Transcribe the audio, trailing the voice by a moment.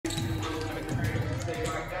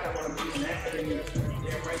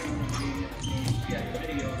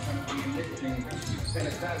coaching, kind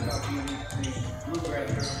of sad about being the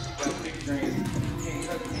bluegrass that big dream. Can't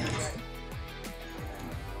touch me.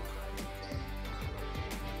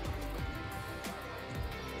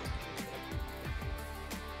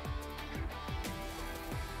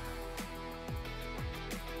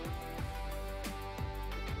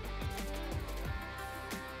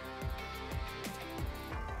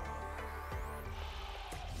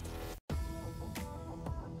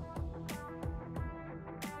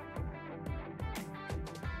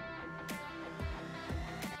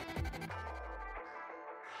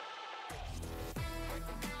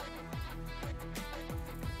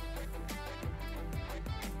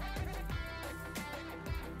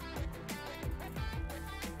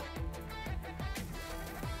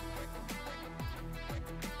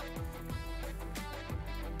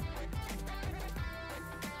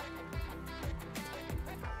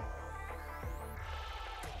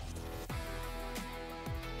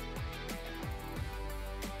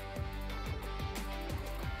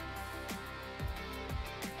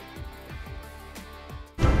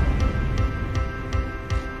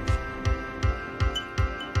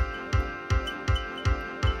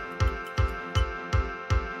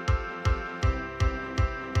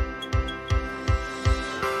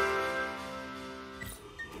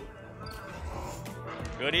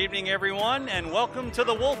 Good evening, everyone, and welcome to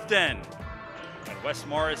the Wolf Den at West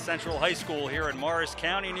Morris Central High School here in Morris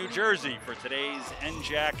County, New Jersey for today's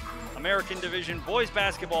NJAC American Division boys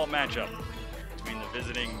basketball matchup between the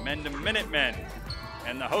visiting Mendham Minutemen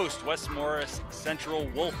and the host West Morris Central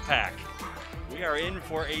Wolfpack. We are in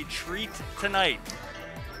for a treat tonight.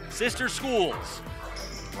 Sister schools,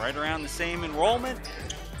 right around the same enrollment,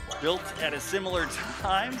 built at a similar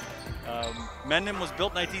time. Mendham was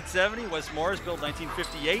built 1970, West Morris built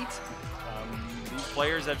 1958. These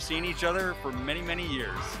players have seen each other for many, many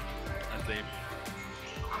years as they've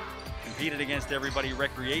competed against everybody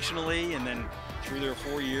recreationally and then through their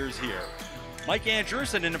 4 years here. Mike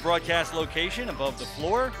Andrewson in the broadcast location above the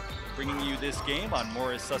floor, bringing you this game on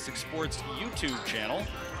Morris Sussex Sports YouTube channel.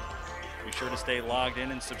 Be sure to stay logged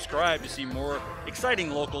in and subscribe to see more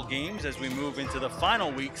exciting local games as we move into the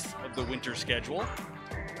final weeks of the winter schedule.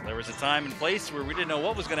 There was a time and place where we didn't know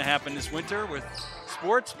what was going to happen this winter with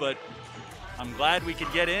sports, but I'm glad we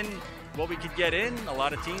could get in what we could get in. A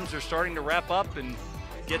lot of teams are starting to wrap up and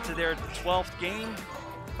get to their 12th game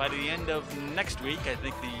by the end of next week, I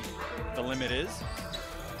think the limit is.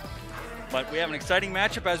 But we have an exciting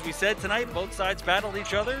matchup, as we said tonight. Both sides battled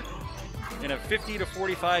each other in a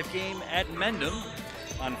 50-45 game at Mendham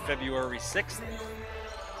on February 6th.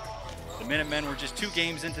 The Minutemen were just 2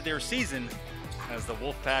 games into their season as the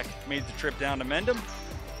Wolfpack made the trip down to Mendham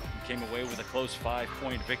and came away with a close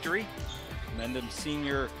 5-point victory. Mendham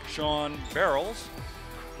senior Sean Barrels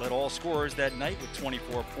led all scorers that night with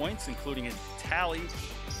 24 points, including a tally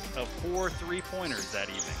of 4 3-pointers that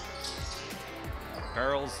evening.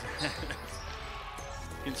 Barrels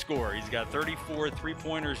can score. He's got 34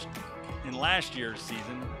 3-pointers in last year's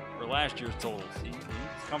season, or last year's totals. He's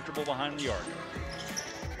comfortable behind the arc.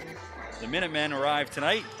 The Minutemen arrived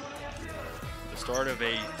tonight, the start of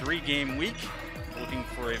a 3-game week, looking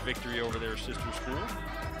for a victory over their sister school.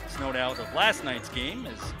 It's no doubt of last night's game,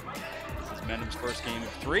 as this is Mendham's first game of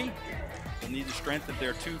 3. They'll need the strength of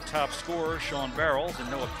their 2 top scorers, Sean Barrels and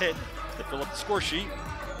Noah Pitt, to fill up the score sheet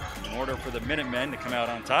in order for the Minutemen to come out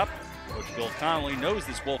on top. Coach Bill Connolly knows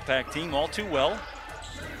this Wolfpack team all too well,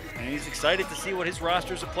 and he's excited to see what his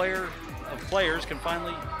rosters of players can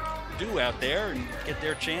finally do out there and get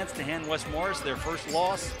their chance to hand West Morris their first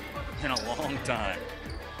loss in a long time.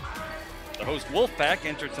 The host Wolfpack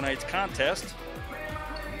entered tonight's contest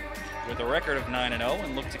with a record of 9-0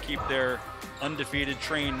 and look to keep their undefeated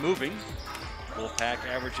train moving. Wolfpack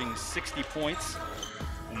averaging 60 points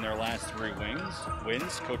in their last 3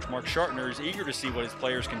 wins. Coach Mark Shartner is eager to see what his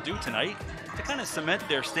players can do tonight to kind of cement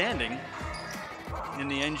their standing in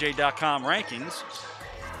the NJ.com rankings.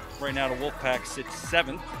 Right now the Wolfpack sits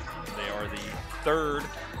 7th. They are the 3rd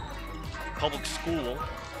public school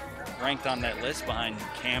ranked on that list behind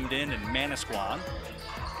Camden and Manasquan,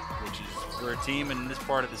 which is for a team in this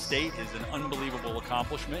part of the state is an unbelievable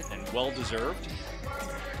accomplishment and well-deserved.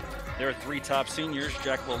 Their 3 top seniors,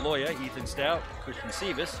 Jack Laloya, Ethan Stout, Christian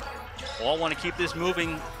Sivas, all want to keep this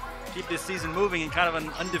season moving in kind of an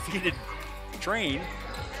undefeated train.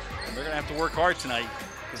 And they're going to have to work hard tonight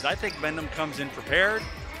because I think Mendham comes in prepared.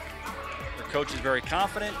 Their coach is very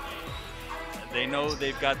confident. They know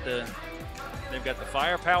they've got the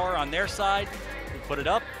firepower on their side to put it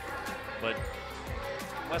up, but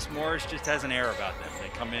West Morris just has an air about them. They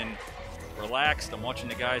come in relaxed. I'm watching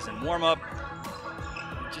the guys in warm-up.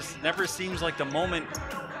 It just never seems like the moment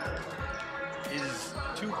is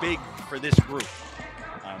too big for this group.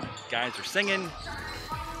 Guys are singing.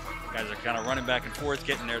 Guys are kind of running back and forth,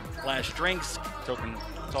 getting their last drinks, talking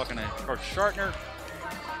to Coach Shartner.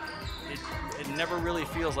 It never really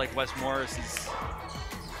feels like West Morris is.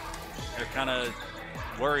 They're kind of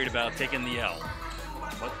worried about taking the L,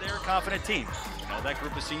 but they're a confident team. You know, that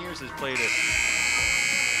group of seniors has played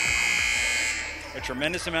a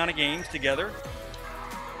tremendous amount of games together,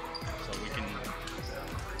 so we can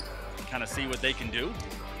kind of see what they can do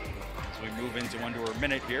as we move into under a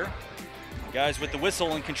minute here. The guys with the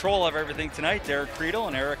whistle and control of everything tonight, Derek Creedle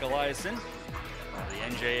and Eric Eliason.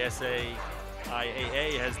 The NJSA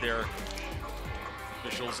IAA has their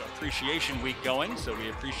Officials Appreciation Week going, so we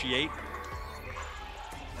appreciate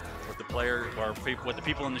what the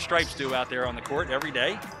people in the stripes do out there on the court every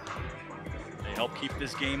day. They help keep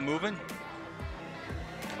this game moving,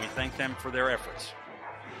 and we thank them for their efforts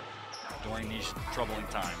during these troubling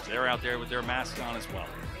times. They're out there with their masks on as well.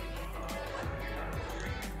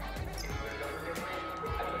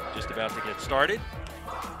 Just about to get started.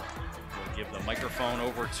 We'll give the microphone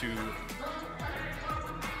over to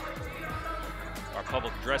our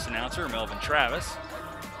public address announcer, Melvin Travis,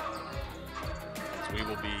 as we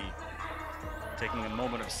will be taking a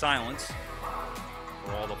moment of silence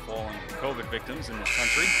for all the fallen COVID victims in this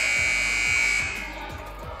country.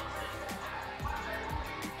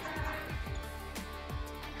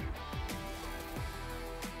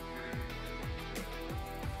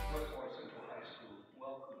 West Morris Central High School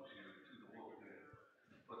welcomes you to the Wolfden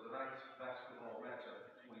for tonight's basketball matchup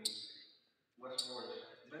between West Morris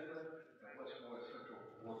Mendham and West Morris Central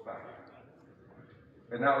Wolfpack.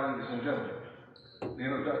 And now, ladies and gentlemen, the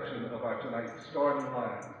introduction of our tonight's starting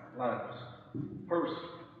lineups. First,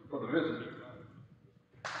 for the visitor,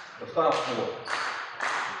 the sophomore,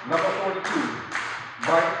 number 42,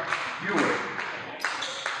 Mike Ewing.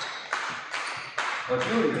 A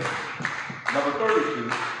junior, number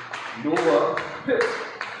 32, Noah Pitt.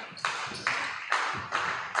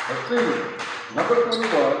 A senior, number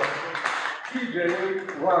 21, TJ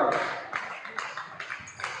Ryan.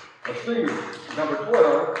 A senior, number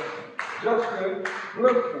 12, Justin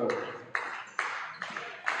Grimford.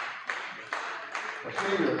 A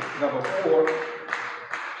senior, number 4,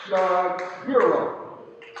 Sean Bureau.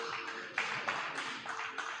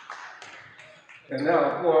 And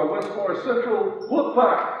now for our West Morris Central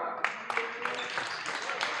Wolfpack.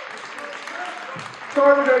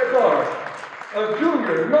 Starting at guard, a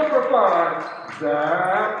junior, number 5,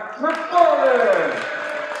 Zach McFarland.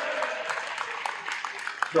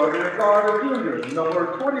 Starting at guard, a junior, number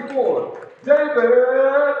 24, David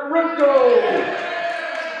Ringo.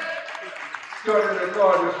 Starting at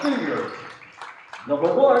guard, a senior,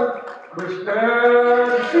 number 1, Kristen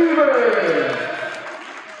Stevens.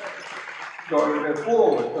 Starting at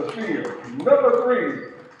forward, a senior, number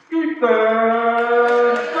 3,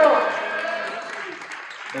 Ethan Scott.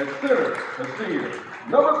 At center, a senior,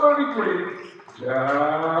 number 33,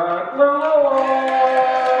 Jack Lalois.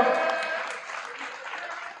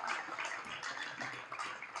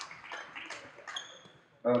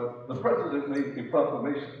 The President made a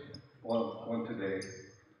proclamation on today,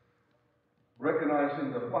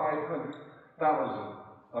 recognizing the 500,000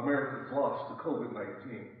 Americans lost to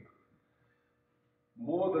COVID-19.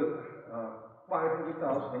 More than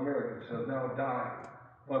 500,000 Americans have now died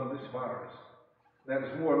from this virus. That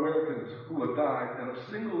is more Americans who have died in a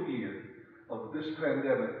single year of this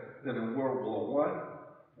pandemic than in World War I,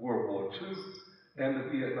 World War II, and the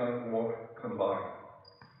Vietnam War combined.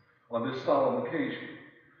 On this solemn occasion,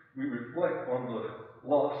 we reflect on the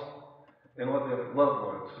lost and on their loved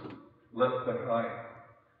ones left behind.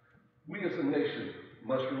 We as a nation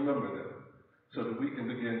must remember them so that we can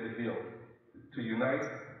begin to heal, to unite,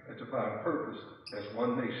 and to find purpose as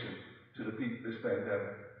one nation to defeat this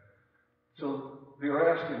pandemic. So they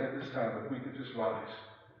are asking at this time if we could just rise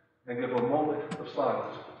and give a moment of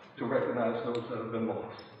silence to recognize those that have been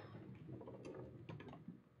lost.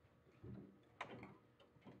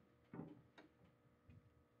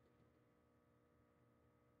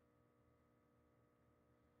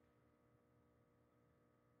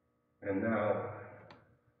 And now,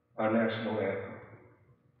 our national anthem.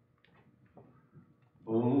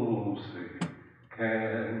 Oh, say,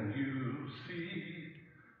 can you see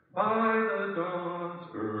by the dawn's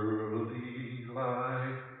early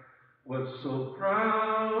light what so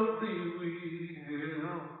proudly we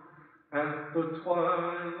hailed at the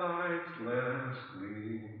twilight's last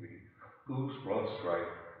gleaming, whose broad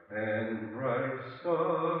stripe and bright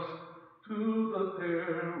stars to the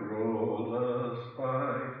perilous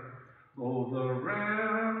fight? Oh, the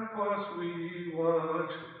ramparts we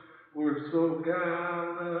watched were so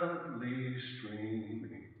gallantly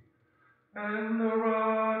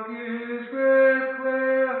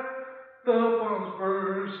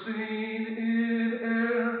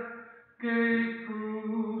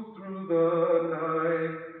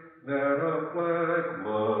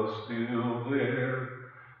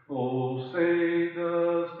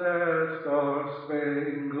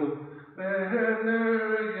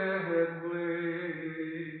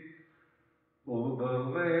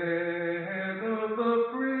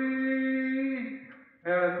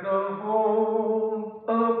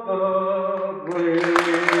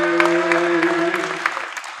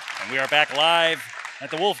live at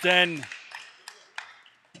the Wolf Den.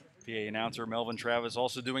 PA announcer Melvin Travis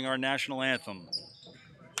also doing our national anthem.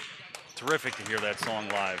 Terrific to hear that song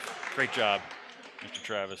live. Great job, Mr.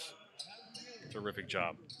 Travis. Terrific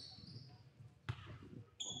job.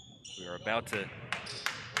 We are about to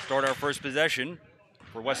start our first possession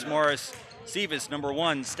for West Morris. Sevis, number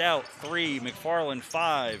 1, Stout, 3, McFarland,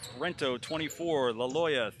 5, Rento, 24,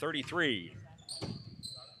 LaLoya, 33.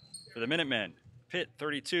 For the Minutemen, Pitt,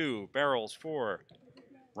 32, Barrels, 4,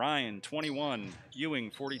 Ryan, 21,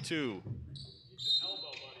 Ewing, 42,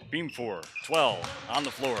 Beam 4, 12, on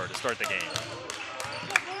the floor to start the game.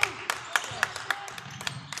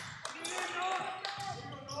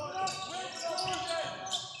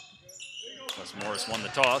 West Morris won the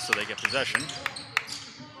toss, so they get possession.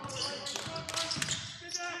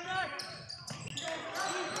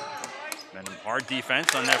 Mendham hard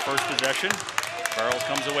defense on that first possession. Barrels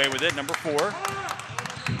comes away with it, number 4.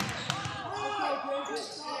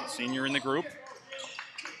 Senior in the group.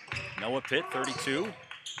 Noah Pitt, 32.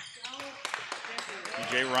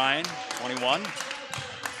 PJ Ryan, 21.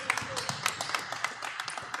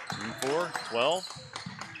 Green 4, 12.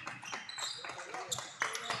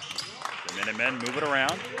 The Minutemen move it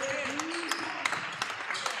around.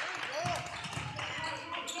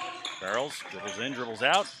 Barrels dribbles in, dribbles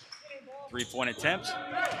out. 3-point attempts.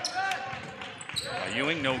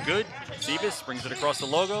 Ewing, no good. Sevis brings it across the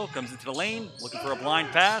logo, comes into the lane, looking for a blind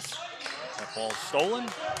pass. That ball's stolen.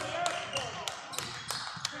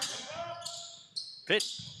 Pitt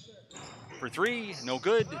for 3, no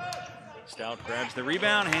good. Stout grabs the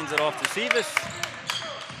rebound, hands it off to Sevis.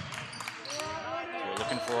 We're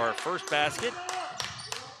looking for our first basket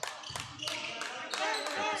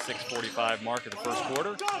at the 6:45 mark of the first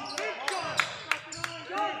quarter.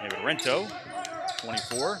 David Rento,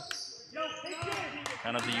 24.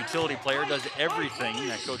 Kind of the utility player, does everything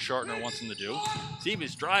that Coach Shartner wants him to do.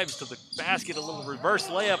 Sevis drives to the basket, a little reverse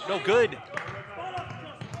layup, no good.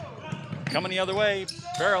 Coming the other way,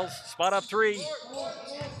 Barrels, spot up 3.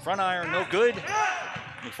 Front iron, no good.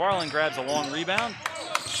 McFarland grabs a long rebound.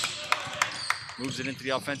 Moves it into the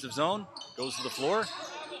offensive zone, goes to the floor,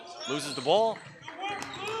 loses the ball.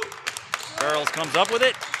 Barrels comes up with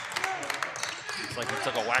it. Looks like he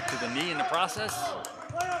took a whack to the knee in the process.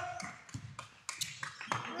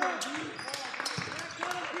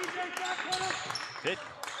 Pitt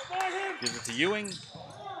gives it to Ewing.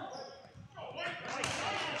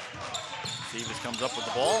 Sevis comes up with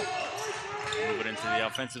the ball. Move it into the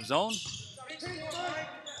offensive zone.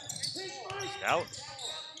 Stout.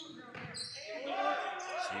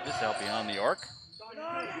 Sevis out beyond the arc.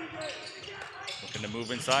 Looking to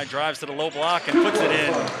move inside, drives to the low block and puts it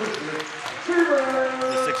in.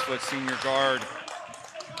 The 6-foot senior guard.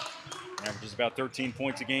 Averages about 13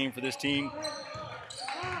 points a game for this team.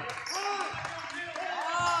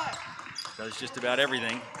 Does just about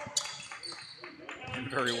everything, and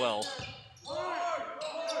very well.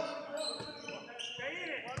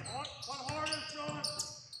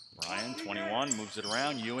 Ryan, 21, moves it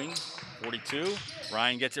around. Ewing, 42.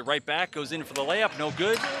 Ryan gets it right back, goes in for the layup, no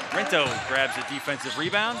good. Rento grabs a defensive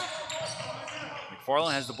rebound.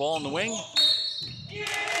 McFarland has the ball in the wing.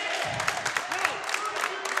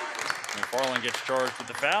 McFarland gets charged with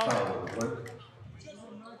the foul.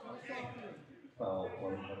 Foul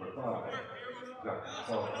on number 5.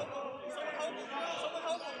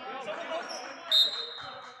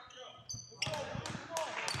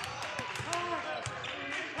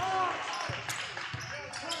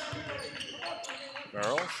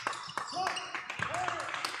 Barrels.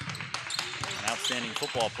 An outstanding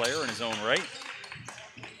football player in his own right.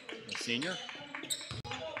 A senior.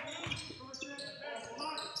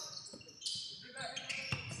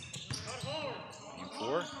 Team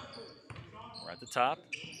 4. We're at the top.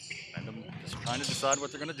 Mendham just trying to decide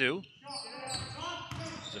what they're going to do.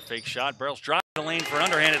 It's a fake shot. Barrels drives the lane for an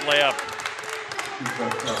underhanded layup.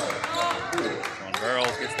 Sean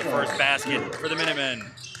Barrels gets the first basket for the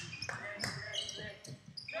Minutemen.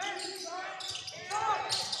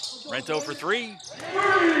 Rento for 3.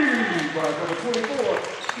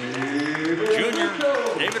 Junior,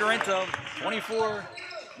 David Rento, 24.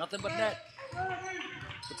 Nothing but net.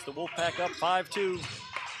 Puts the Wolfpack up 5-2.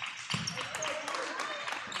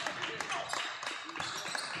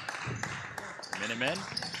 Minutemen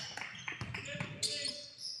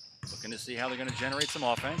looking to see how they're going to generate some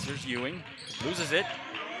offense. Here's Ewing, loses it.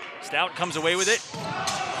 Stout comes away with it.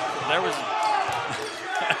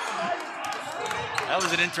 That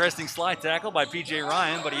was an interesting slide tackle by PJ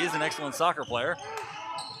Ryan, but he is an excellent soccer player.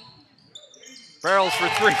 Barrels for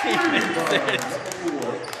 3.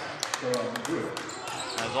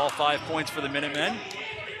 Has all 5 points for the Minutemen.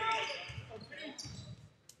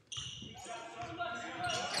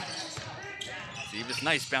 Seavis,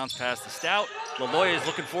 nice bounce pass to Stout. LaLoya is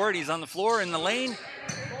looking for it. He's on the floor in the lane.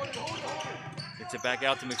 Gets it back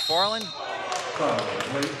out to McFarland.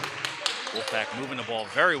 Wolfpack moving the ball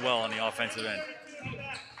very well on the offensive end.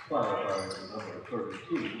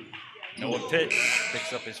 Noah Pitt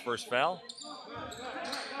picks up his first foul.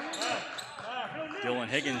 Dylan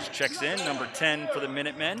Higgins checks in, number 10 for the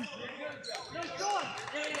Minutemen.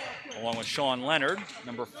 Along with Sean Leonard,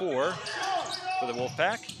 number 4 for the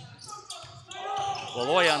Wolfpack.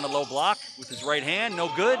 LaLoya on the low block with his right hand, no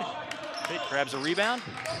good. Pitt grabs a rebound.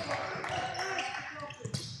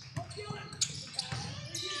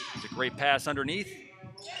 It's a great pass underneath.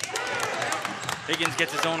 Higgins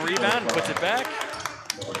gets his own rebound, puts it back.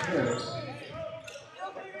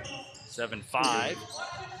 7-5.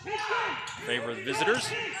 Favor of the visitors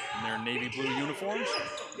in their navy blue uniforms.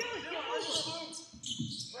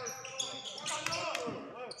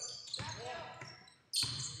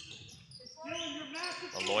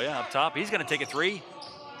 LaLoya up top. He's going to take a 3.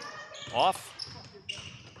 Off.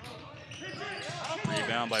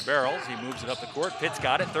 Rebound by Barrels. He moves it up the court. Pitt's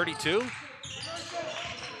got it, 32.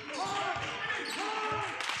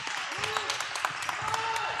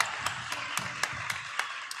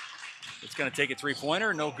 It's going to take a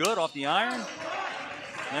 3-pointer. No good off the iron.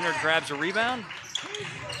 Leonard grabs a rebound.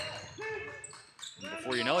 And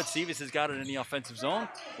before you know it, Seavis has got it in the offensive zone.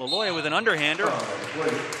 LaLoya with an underhander.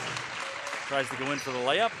 Tries to go in for the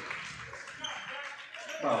layup.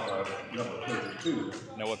 Number 32.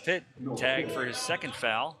 Noah Pitt tagged for his second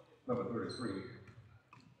foul. Number 33.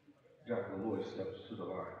 Jack LaLoya steps to the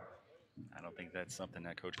line. I don't think that's something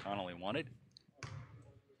that Coach Connolly wanted.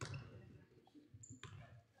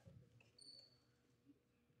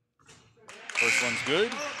 First one's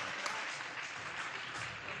good.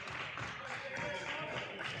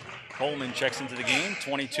 Coleman checks into the game,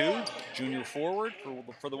 22, junior forward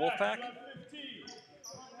for the Wolfpack.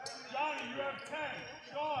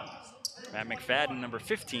 Matt McFadden, number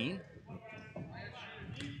 15,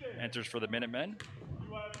 enters for the Minutemen.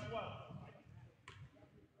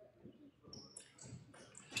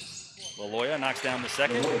 LaLoya knocks down the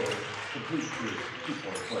second.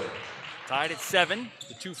 Tied at 7,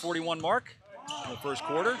 the 2:41 mark in the first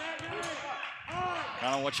quarter.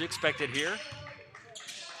 Kind of what you expected here.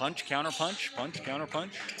 Punch, counter punch, punch, counter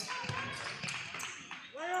punch.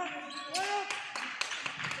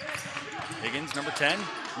 Higgins, number 10,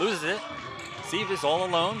 loses it. Seavis all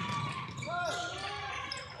alone.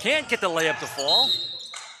 Can't get the layup to fall.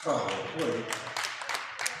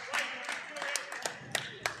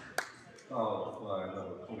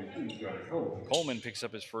 Coleman picks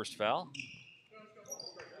up his first foul.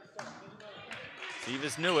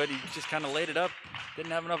 Seavis knew it. He just kind of laid it up.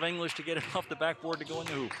 Didn't have enough English to get it off the backboard to go in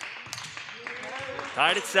the hoop.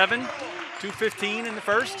 Tied at 7, 2:15 in the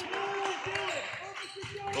first.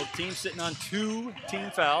 Both teams sitting on 2 team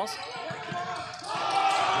fouls.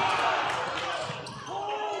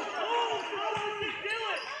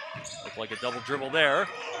 Looked like a double dribble there.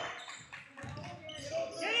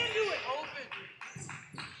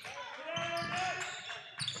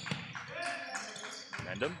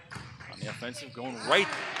 Mendham on the offensive, going right.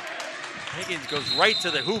 Higgins goes right to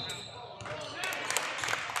the hoop.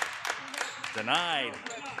 Denied.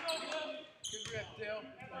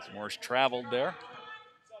 As Morris traveled there.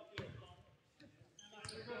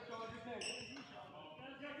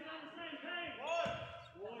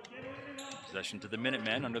 Possession to the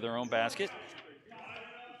Minutemen under their own basket.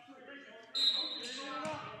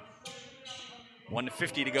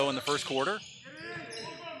 1:50 to go in the first quarter.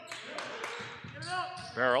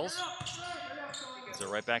 Barrels. Gives it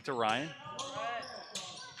right back to Ryan.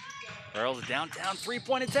 Barrels downtown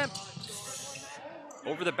 3-point attempt.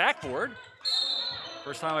 Over the backboard.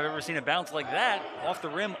 First time I've ever seen a bounce like that. Off the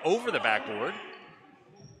rim, over the backboard.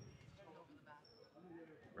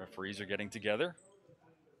 Referees are getting together.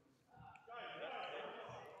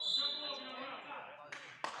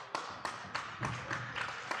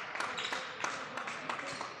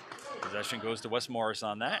 Possession goes to West Morris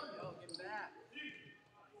on that.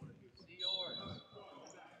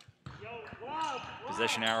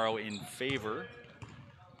 Possession arrow in favor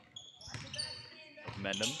of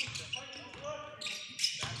Mendham.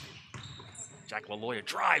 Jack LaLoya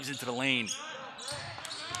drives into the lane.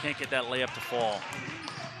 Can't get that layup to fall.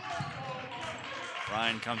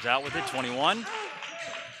 Ryan comes out with it, 21.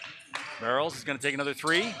 Barrels is going to take another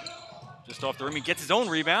 3. Just off the rim, he gets his own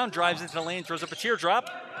rebound, drives into the lane, throws up a teardrop.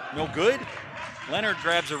 No good. Leonard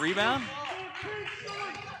grabs a rebound.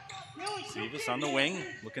 Seavis on the wing,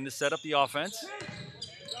 looking to set up the offense.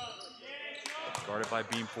 Guarded by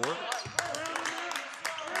Beamport.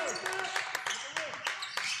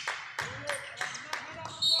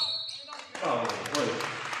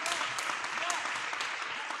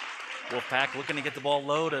 halfback looking to get the ball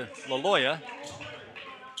low to LaLoya.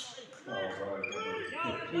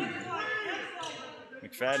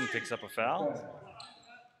 McFadden picks up a foul.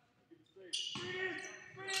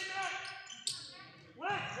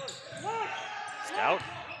 Stout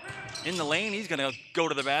in the lane. He's going to go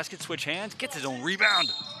to the basket, switch hands, gets his own rebound.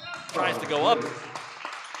 Tries to go up.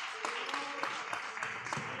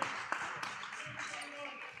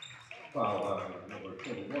 Foul number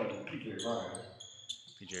 21, P.J. Ryan.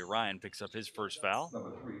 P.J. Ryan picks up his first foul.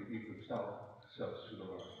 Number 3, Ethan Stout, steps to the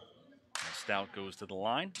line. Stout goes to the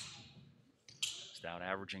line. Stout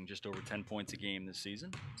averaging just over 10 points a game this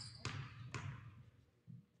season.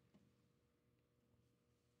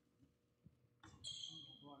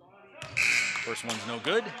 First one's no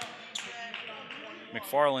good.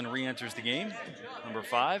 McFarland re-enters the game, number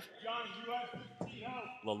 5.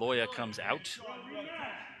 LaLoya comes out.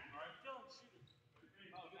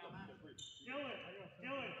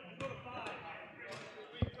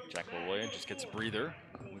 Jack LaLoya just gets a breather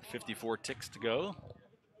with 54 ticks to go.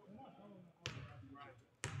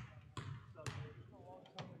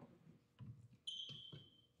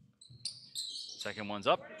 Second one's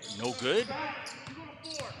up, no good.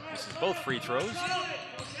 This is both free throws.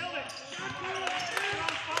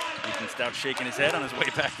 Ethan Stout shaking his head on his way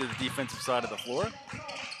back to the defensive side of the floor.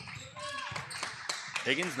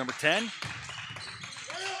 Higgins, number 10.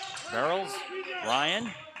 Barrels,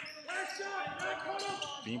 Ryan.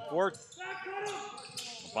 Beamforth,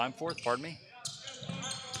 pardon me.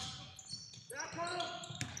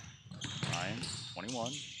 Ryan,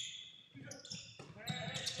 21.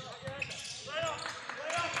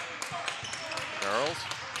 Barrels,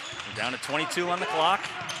 we're down to 22 on the clock.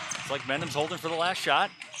 It's like Mendham's holding for the last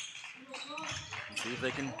shot. Let's see if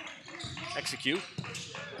they can execute.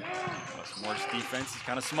 Morris defense is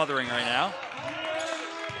kind of smothering right now.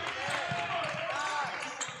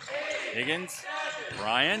 Higgins,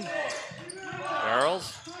 Ryan,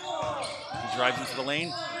 Barrels. He drives into the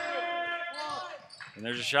lane. And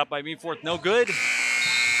there's a shot by Beamforth, no good.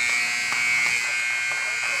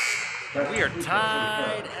 We are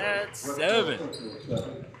tied at 7.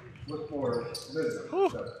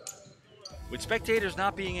 Whew. With spectators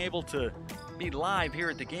not being able to be live here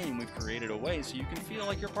at the game, we've created a way so you can feel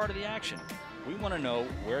like you're part of the action. We want to know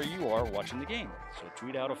where you are watching the game. So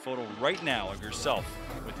tweet out a photo right now of yourself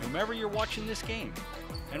with whomever you're watching this game.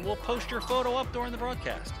 And we'll post your photo up during the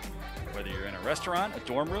broadcast. Whether you're in a restaurant, a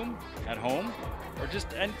dorm room, at home, or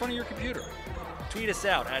just in front of your computer. Tweet us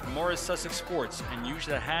out at Morris Sussex Sports and use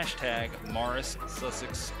the hashtag Morris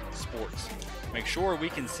Sussex Sports. Make sure we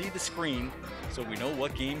can see the screen so we know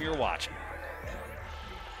what game you're watching.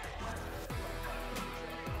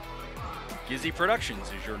 Gizzy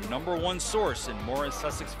Productions is your #1 source in Morris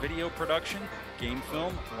Sussex video production, game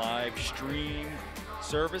film, live stream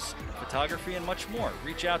service, photography, and much more.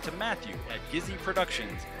 Reach out to Matthew at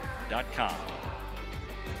gizzyproductions.com.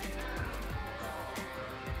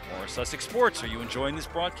 Morris Sussex Sports, are you enjoying this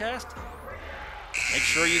broadcast? Make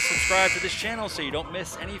sure you subscribe to this channel so you don't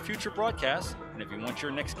miss any future broadcasts. And if you want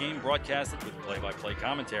your next game broadcasted with play-by-play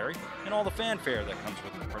commentary and all the fanfare that comes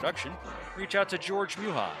with the production, reach out to George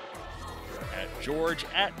Muha at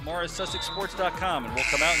george@morrissussexsports.com and we'll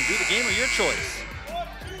come out and do the game of your choice.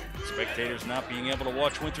 Spectators not being able to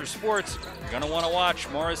watch winter sports, you're going to want to watch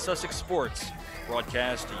Morris Sussex Sports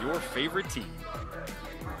broadcast your favorite team.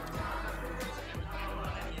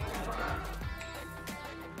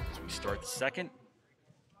 As we start the second,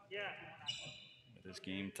 with this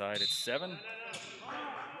game tied at 7.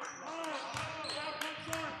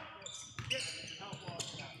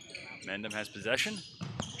 Mendham has possession.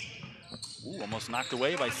 Ooh, almost knocked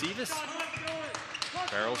away by Sevis.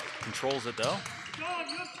 Barrels controls it though.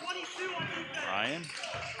 Ryan.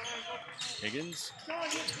 Higgins.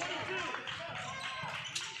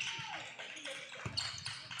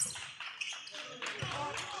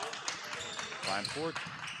 Beamforth.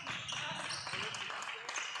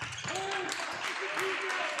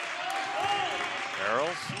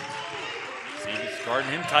 Barrels. Sevis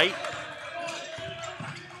guarding him tight.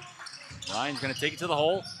 Ryan's going to take it to the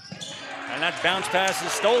hole. And that bounce pass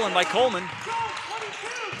is stolen by Coleman.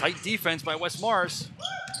 Tight defense by West Morris.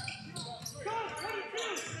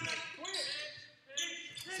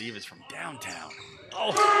 Sevis from downtown.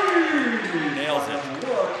 Oh, nails it.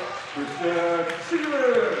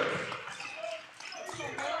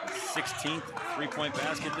 16th three-point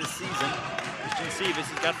basket this season. Christian Sevis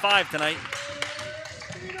has got 5 tonight.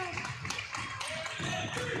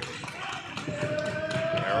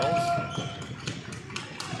 Barrels.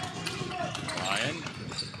 Ryan.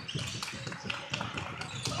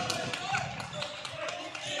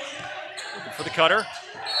 Looking for the cutter.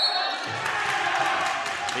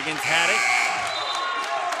 Higgins had it.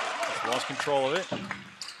 Just lost control of it.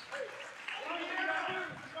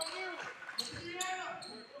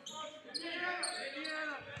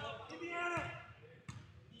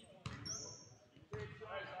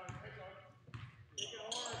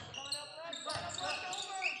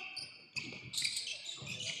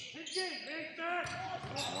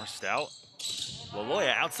 More Stout.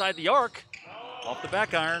 Laloya outside the arc. Off the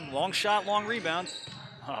back iron. Long shot, long rebound.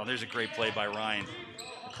 Oh, there's a great play by Ryan to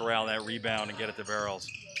corral that rebound and get it to Barrels.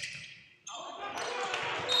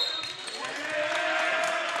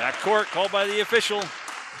 Back court called by the official.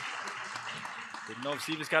 Didn't know if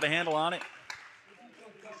Sivas got a handle on it.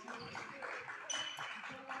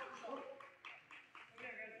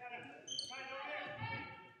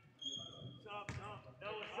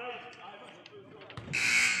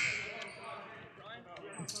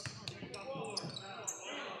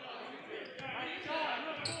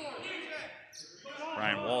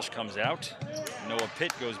 Ryan Walsh comes out. Noah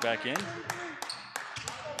Pitt goes back in.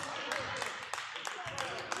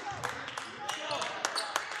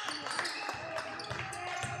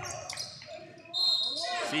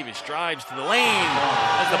 Sivas drives to the lane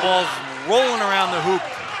as the ball's rolling around the hoop.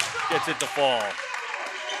 Gets it to fall.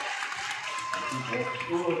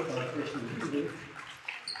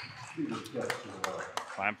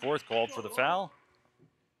 Climb fourth called for the foul.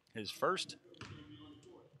 His first.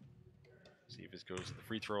 Sivas goes to the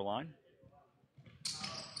free throw line.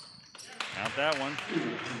 Count that one.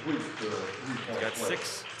 He's got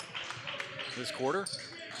 6 this quarter.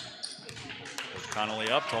 Connolly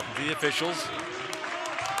up, talking to the officials.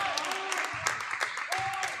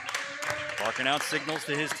 Barking out signals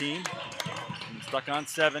to his team. He's stuck on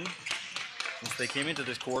 7 since they came into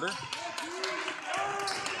this quarter.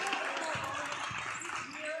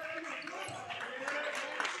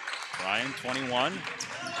 Ryan, 21.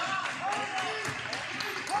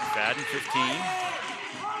 Fadden, 15.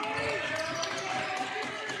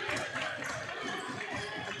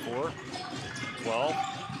 Four, 12.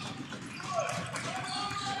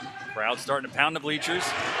 Crowd starting to pound the bleachers.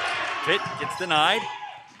 Pitt gets denied.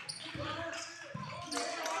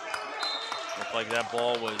 Looked like that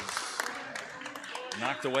ball was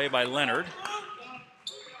knocked away by Leonard.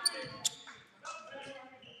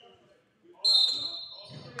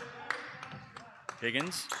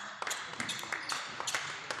 Higgins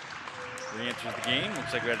re-enters the game.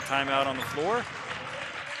 Looks like we had a timeout on the floor.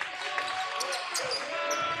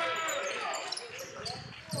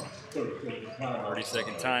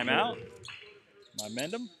 Thirty-second timeout by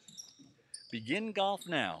Mendham. Begin golf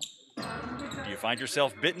now. Do you find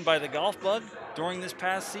yourself bitten by the golf bug during this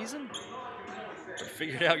past season? Or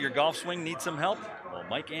figured out your golf swing needs some help? Well,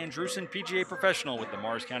 Mike Andrewson, PGA professional with the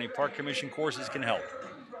Morris County Park Commission courses, can help.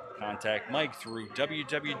 Contact Mike through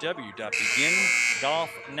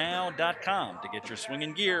www.begingolfnow.com to get your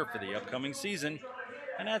swinging gear for the upcoming season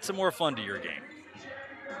and add some more fun to your game.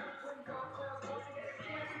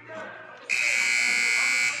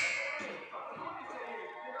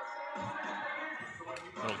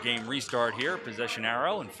 Little game restart here. Possession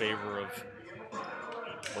arrow in favor of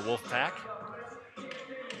the Wolfpack.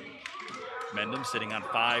 Mendham sitting on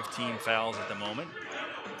 5 team fouls at the moment.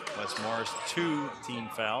 West Morris 2 team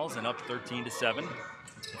fouls and up 13-7.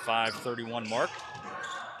 5:31 mark.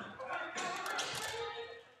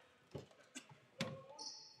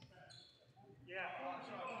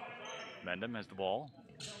 Mendham has the ball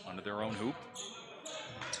under their own hoop.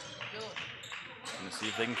 Going to see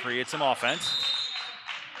if they can create some offense.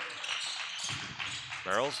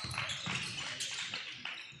 Barrels.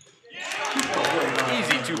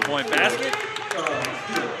 Easy 2-point basket.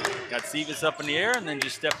 Got Sivas up in the air and then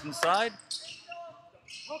just stepped inside.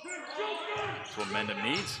 That's what Mendham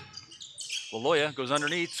needs. Laloya goes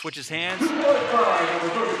underneath, switches hands.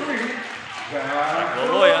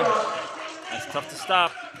 Laloya. That's tough to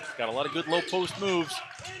stop. Got a lot of good low post moves.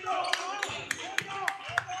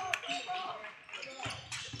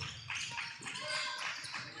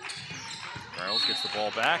 Barrels gets the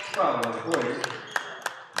ball back.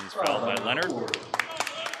 He's fouled by Leonard.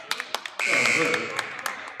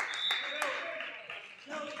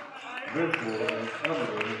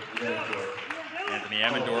 Anthony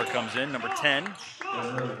Amendor comes in, number 10.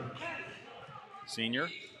 Senior.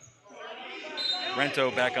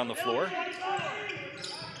 Rento back on the floor.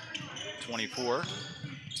 24.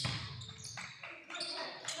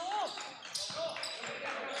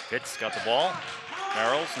 Pitts got the ball.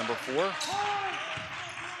 Barrels, number 4.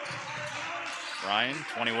 Ryan,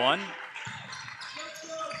 21.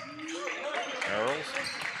 Barrels.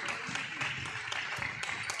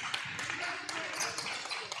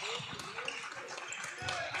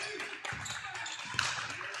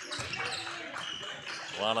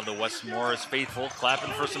 A lot of the West Morris faithful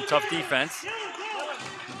clapping for some tough defense.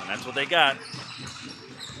 And that's what they got.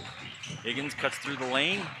 Higgins cuts through the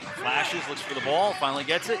lane, flashes, looks for the ball, finally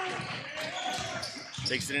gets it.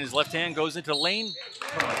 Takes it in his left hand, goes into the lane.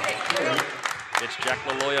 Gets Jack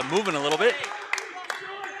LaLoya moving a little bit.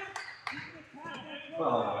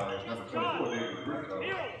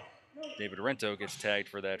 David Rento gets tagged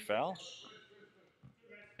for that foul.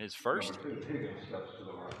 His first.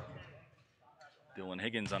 Dylan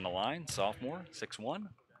Higgins on the line, sophomore, 6'1".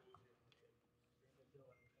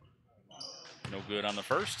 No good on the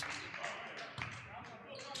first.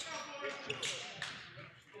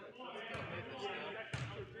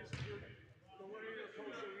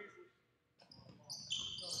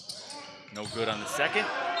 No good on the second.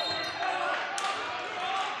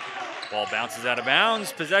 Ball bounces out of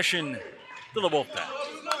bounds. Possession to the Wolfpack.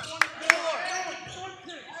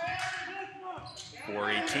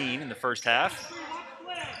 4:18 in the first half.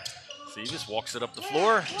 Seavis walks it up the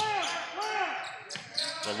floor.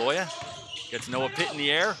 LaLoya gets Noah Pitt in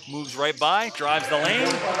the air, moves right by, drives the lane.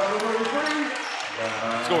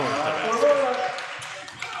 Scores the basket.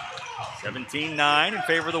 17-9 in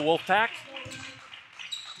favor of the Wolfpack.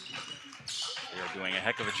 They are doing a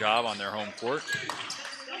heck of a job on their home court.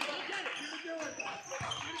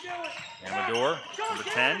 Amador, number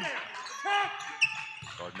 10.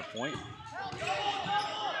 Guarding the point.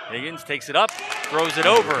 Higgins takes it up, throws it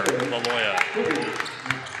over LaLoya.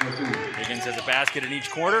 Higgins has a basket in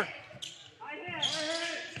each quarter.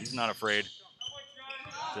 He's not afraid.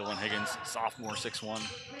 Dylan Higgins, sophomore, 6'1".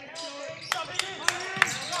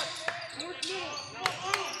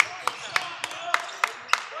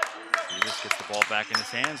 Seavis gets the ball back in his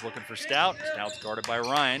hands, looking for Stout. Stout's guarded by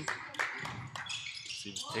Ryan.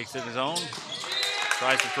 Seavis takes it his own.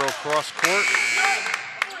 Tries to throw cross court.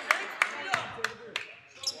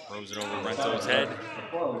 Throws it over Rento's head.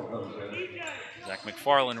 Zach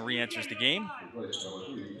McFarland re-enters the game.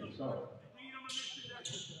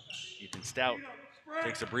 Ethan Stout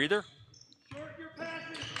takes a breather.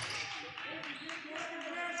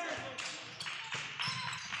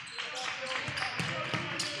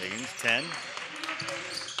 Higgins, 10.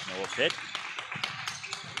 Noah Pitt.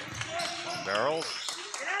 Barrels.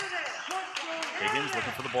 Higgins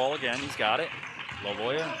looking for the ball again. He's got it.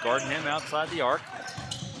 LaLoya guarding him outside the arc.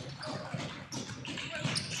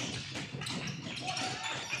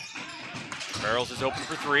 Barrels is open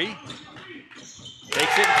for three.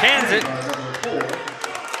 Takes it and cans it.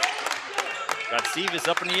 Got Seavis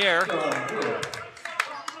up in the air.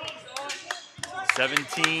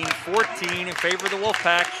 17-14 in favor of the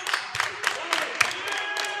Wolfpack.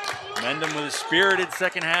 Mendham with a spirited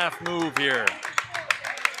second half move here.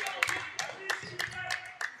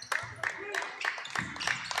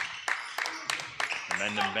 The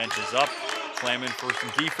Mendham bench is up, clamming for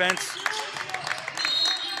some defense.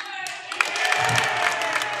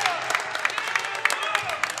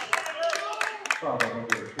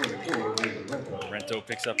 Rento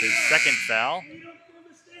picks up his second foul.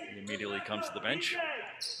 He immediately comes to the bench.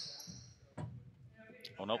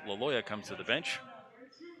 Oh no, LaLoya comes to the bench.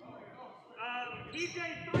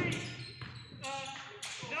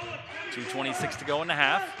 2:26 to go in the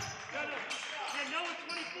half.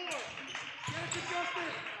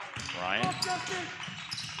 Ryan.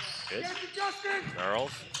 Pitt.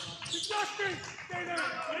 Charles.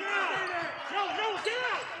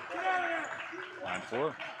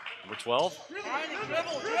 9-4. Number 12.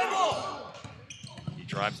 He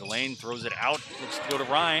drives the lane, throws it out, looks to go to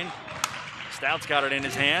Ryan. Stout's got it in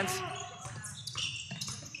his hands.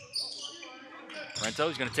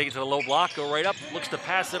 Rento's going to take it to the low block, go right up, looks to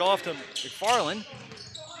pass it off to McFarland.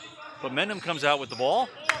 But Mendham comes out with the ball.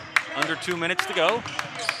 Under 2 minutes to go.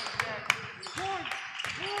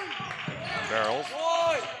 Barrels.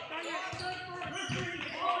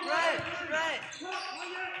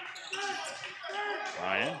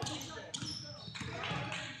 Ryan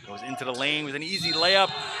goes into the lane with an easy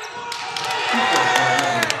layup.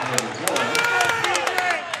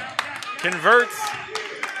 Converts,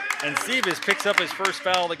 and Seavis picks up his first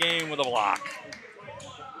foul of the game with a block.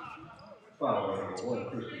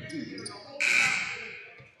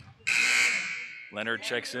 Leonard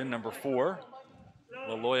checks in, number 4.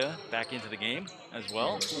 LaLoya back into the game as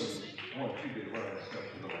well.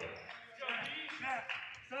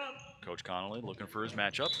 Coach Connolly looking for his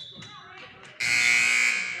matchup.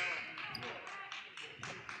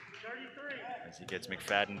 As he gets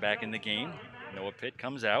McFadden back in the game. Noah Pitt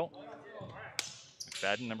comes out.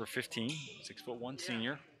 McFadden, number 15, 6'1"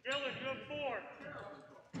 senior.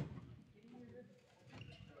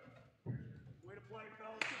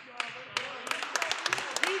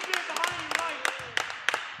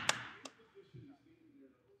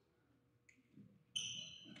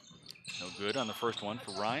 No good on the first one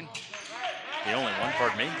for Ryan. The only one,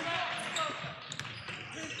 pardon me.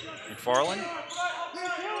 McFarland.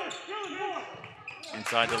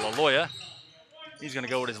 Inside to LaLoya. He's going to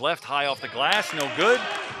go with his left, high off the glass, no good.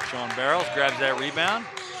 Sean Barrels grabs that rebound.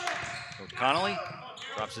 Coach Connolly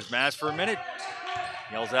drops his mask for a minute,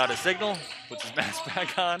 yells out a signal, puts his mask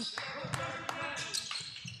back on.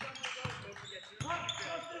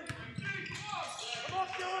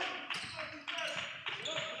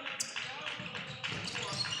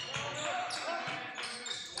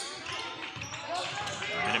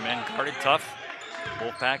 Minutemen guarded tough.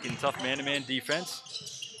 Wolfpack in tough man-to-man defense.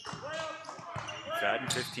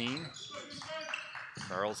 McFadden 15.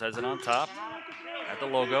 Barrels has it on top at the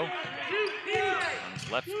logo. On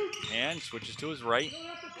his left hand, switches to his right.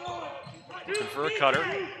 Looking for a cutter.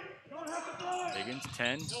 Higgins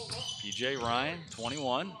 10. PJ Ryan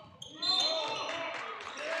 21.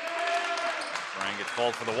 Ryan gets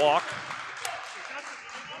called for the walk.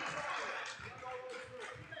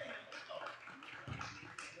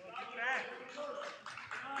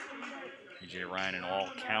 PJ Ryan, an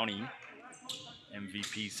all-county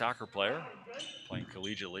MVP soccer player, playing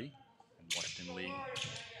collegiately in Washington League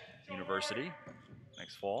University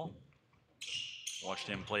next fall. Watched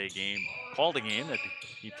him play a game, called a game that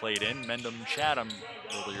he played in, Mendham Chatham,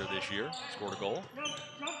 earlier this year, scored a goal.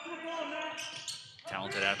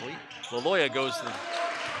 Talented athlete. LaLoya goes to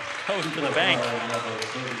the bank.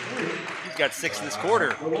 He's got 6 this quarter.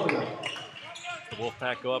 The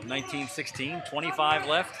Wolfpack go up 19-16, 25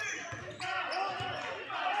 left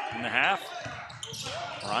in the half.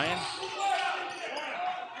 Ryan.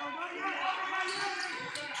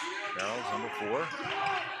 Barrels, number 4.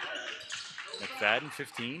 McFadden,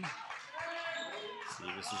 15.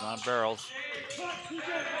 This is on Barrels.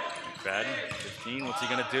 McFadden, 15. What's he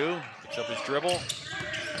going to do? Picks up his dribble.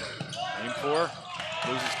 Aim for.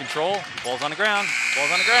 Loses control. Ball's on the ground.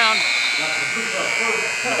 Ball's on the ground.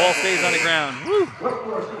 And the ball stays on the ground. Woo!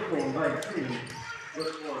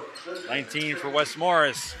 19 for West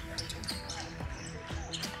Morris.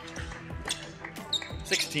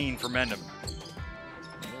 16 for Mendham.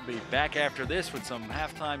 We'll be back after this with some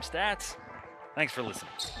halftime stats. Thanks for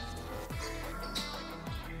listening.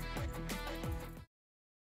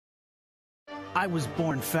 I was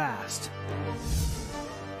born fast.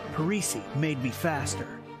 Parisi made me faster.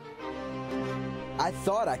 I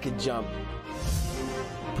thought I could jump.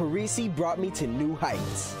 Parisi brought me to new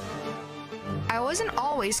heights. I wasn't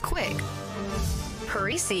always quick.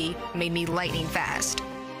 Parisi made me lightning fast.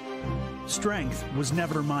 Strength was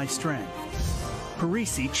never my strength.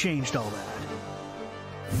 Parisi changed all that.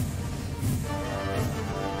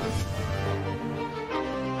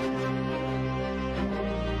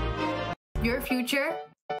 Your future,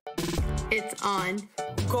 it's on.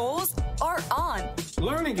 Goals are on.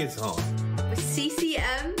 Learning is on. With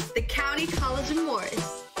CCM, the County College of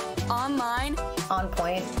Morris. Online. On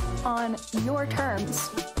point. On your terms.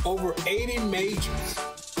 Over 80 majors.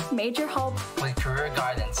 Major help. With career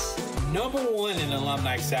guidance. #1 in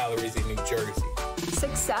alumni salaries in New Jersey.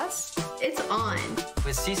 Success. It's on.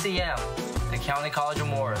 With CCM, the County College of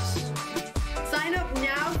Morris. Sign up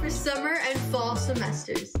now for summer and fall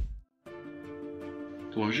semesters.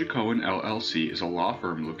 Pelosia Cohen LLC is a law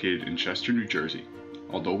firm located in Chester, New Jersey.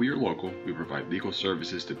 Although we are local, we provide legal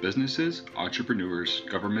services to businesses, entrepreneurs,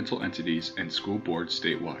 governmental entities, and school boards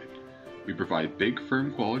statewide. We provide big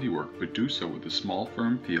firm quality work, but do so with a small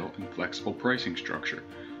firm feel and flexible pricing structure.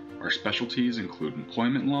 Our specialties include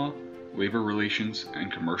employment law, labor relations,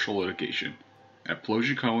 and commercial litigation. At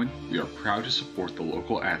Pelosia Cohen, we are proud to support the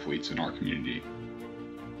local athletes in our community.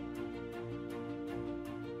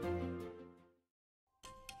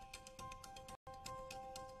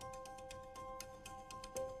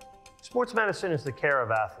 Sports medicine is the care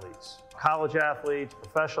of athletes, college athletes,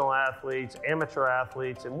 professional athletes, amateur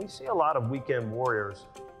athletes, and we see a lot of weekend warriors.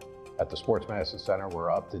 At the Sports Medicine Center,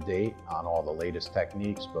 we're up to date on all the latest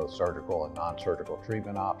techniques, both surgical and non-surgical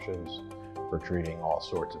treatment options for treating all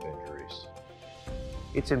sorts of injuries.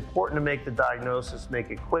 It's important to make the diagnosis, make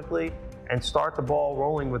it quickly, and start the ball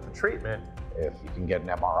rolling with the treatment. If you can get an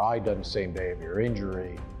MRI done the same day of your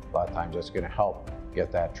injury, a lot of times that's going to help get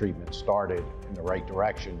that treatment started in the right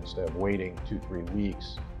direction instead of waiting 2-3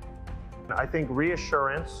 weeks. I think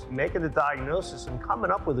reassurance, making the diagnosis and coming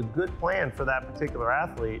up with a good plan for that particular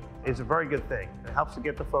athlete is a very good thing. It helps to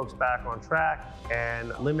get the folks back on track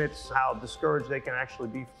and limits how discouraged they can actually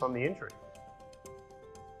be from the injury.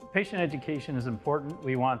 Patient education is important.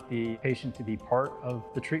 We want the patient to be part of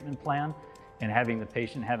the treatment plan, and having the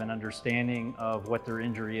patient have an understanding of what their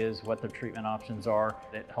injury is, what their treatment options are,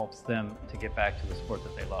 that helps them to get back to the sport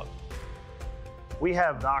that they love. We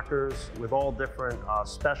have doctors with all different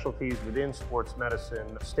specialties within sports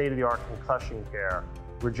medicine, state-of-the-art concussion care,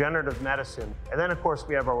 regenerative medicine, and then of course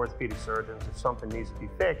we have our orthopedic surgeons. If something needs to be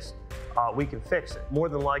fixed, we can fix it, more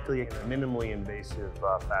than likely in a minimally invasive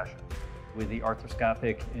fashion. With the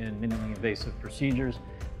arthroscopic and minimally invasive procedures,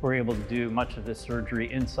 we're able to do much of this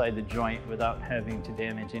surgery inside the joint without having to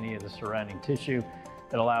damage any of the surrounding tissue.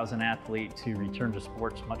 That allows an athlete to return to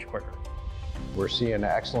sports much quicker. We're seeing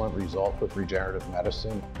excellent results with regenerative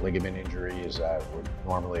medicine. Ligament injuries that would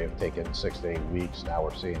normally have taken 6 to 8 weeks, now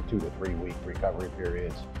we're seeing 2 to 3 week recovery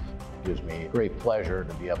periods. It gives me great pleasure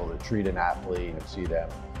to be able to treat an athlete and see them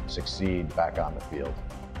succeed back on the field.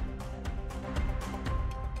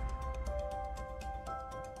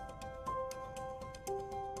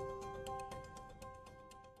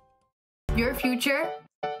 Your future,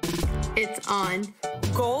 it's on.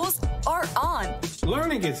 Goals are on.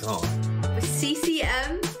 Learning is on. With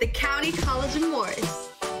CCM, the County College of Morris.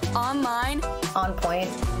 Online. On point.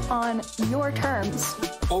 On your terms.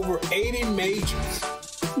 Over 80 majors.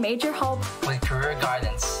 Major help. With career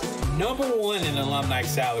guidance. #1 in alumni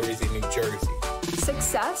salaries in New Jersey.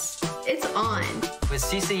 Success. It's on. With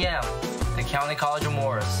CCM, the County College of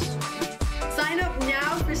Morris. Sign up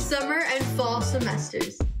now for summer and fall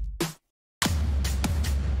semesters.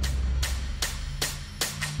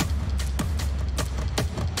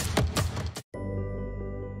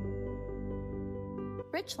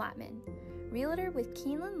 Rich Latman, realtor with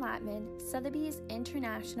Keeneland Latman, Sotheby's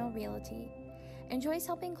International Realty, enjoys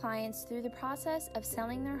helping clients through the process of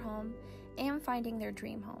selling their home and finding their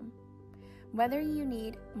dream home. Whether you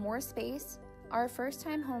need more space, are a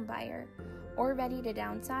first-time home buyer, or ready to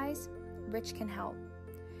downsize, Rich can help.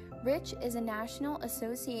 Rich is a National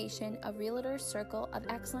Association of Realtors Circle of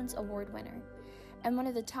Excellence Award winner and one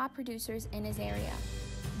of the top producers in his area.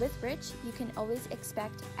 With Rich, you can always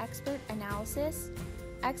expect expert analysis,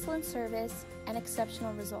 excellent service, and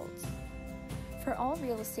exceptional results. For all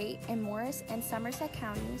real estate in Morris and Somerset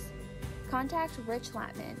counties, contact Rich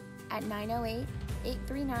Latman at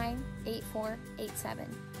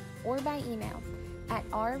 908-839-8487 or by email at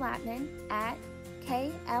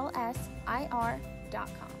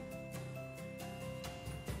rlatman@klsir.com.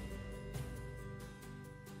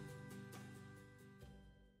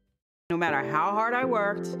 No matter how hard I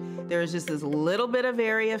worked, there was just this little bit of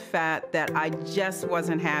area of fat that I just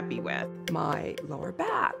wasn't happy with. My lower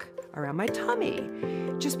back, around my tummy,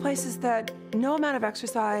 just places that no amount of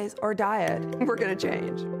exercise or diet were gonna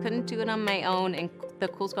change. Couldn't do it on my own, and the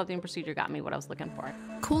Cool Sculpting procedure got me what I was looking for.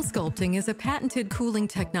 Cool Sculpting is a patented cooling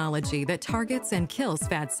technology that targets and kills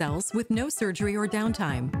fat cells with no surgery or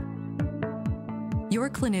downtime. Your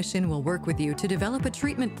clinician will work with you to develop a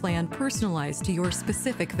treatment plan personalized to your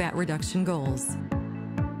specific fat reduction goals.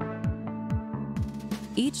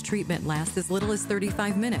 Each treatment lasts as little as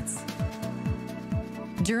 35 minutes.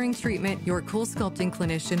 During treatment, your Cool Sculpting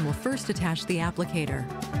clinician will first attach the applicator.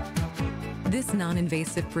 This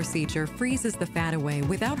non-invasive procedure freezes the fat away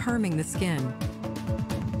without harming the skin.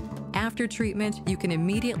 After treatment, you can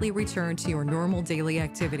immediately return to your normal daily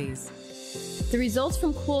activities. The results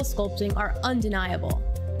from Cool Sculpting are undeniable.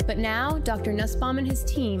 But now, Dr. Nussbaum and his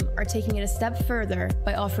team are taking it a step further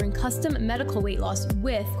by offering custom medical weight loss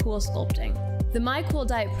with Cool Sculpting. The MyCool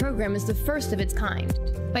Diet program is the first of its kind.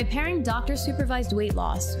 By pairing doctor-supervised weight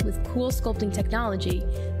loss with Cool Sculpting technology,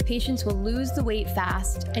 patients will lose the weight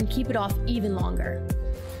fast and keep it off even longer.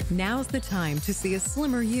 Now's the time to see a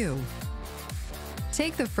slimmer you.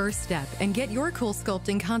 Take the first step and get your Cool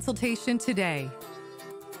Sculpting consultation today.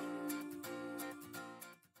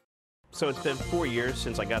 So it's been 4 years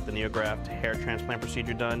since I got the NeoGraft hair transplant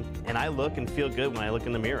procedure done, and I look and feel good when I look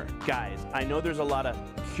in the mirror. Guys, I know there's a lot of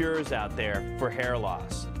cures out there for hair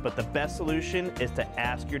loss, but the best solution is to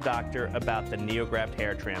ask your doctor about the NeoGraft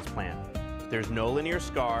hair transplant. There's no linear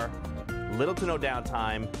scar, little to no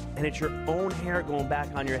downtime, and it's your own hair going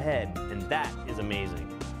back on your head, and that is amazing.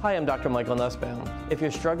 Hi, I'm Dr. Michael Nussbaum. If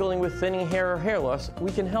you're struggling with thinning hair or hair loss,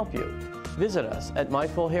 we can help you. Visit us at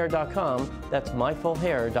myfullhair.com. That's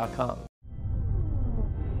myfullhair.com.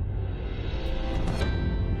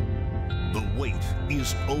 The wait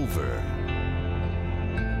is over.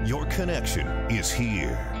 Your connection is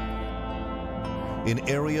here. In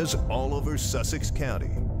areas all over Sussex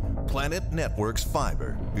County, Planet Networks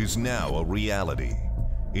Fiber is now a reality.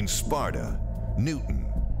 In Sparta, Newton,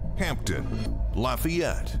 Hampton,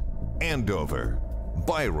 Lafayette, Andover,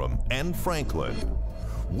 Byram, and Franklin,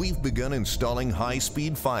 we've begun installing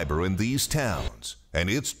high-speed fiber in these towns, and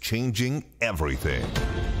it's changing everything.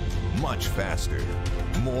 Much faster,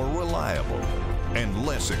 more reliable, and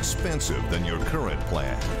less expensive than your current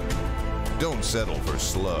plan. Don't settle for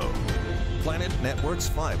slow. Planet Networks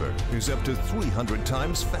fiber is up to 300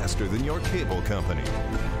 times faster than your cable company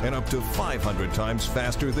and up to 500 times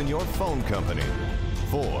faster than your phone company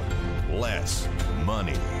for less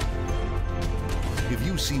money. If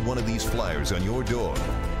you see one of these flyers on your door,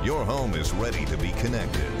 your home is ready to be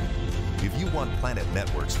connected. If you want Planet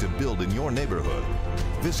Networks to build in your neighborhood,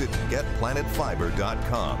 visit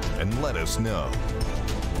getplanetfiber.com and let us know.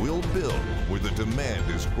 We'll build where the demand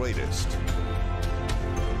is greatest.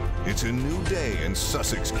 It's a new day in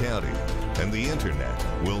Sussex County, and the internet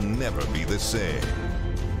will never be the same.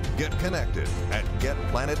 Get connected at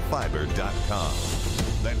getplanetfiber.com.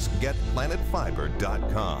 That's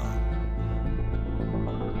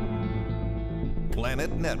getplanetfiber.com.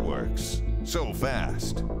 Planet Networks. So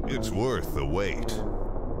fast, it's worth the wait.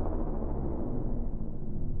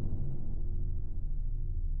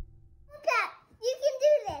 You can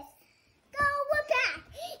do this. Go Wolfpack!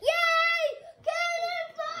 Yay!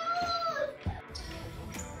 Cannonballs!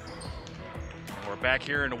 We're back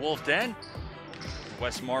here in the Wolf Den,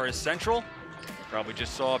 West Morris Central. You probably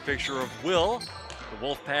just saw a picture of Will, the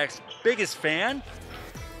Wolfpack's biggest fan.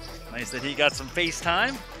 Nice that he got some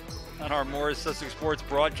FaceTime on our Morris Sussex Sports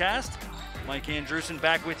broadcast. Mike Andrewson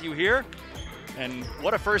back with you here. And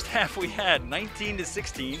what a first half we had,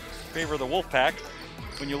 19-16 in favor of the Wolfpack.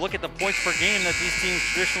 When you look at the points per game that these teams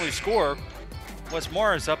traditionally score, West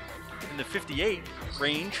Morris up in the 58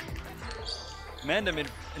 range, Mendham in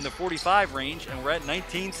the 45 range, and we're at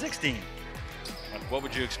 19-16. What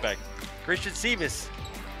would you expect? Christian Sevis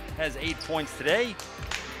has 8 points today,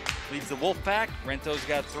 leads the Wolfpack. Rento's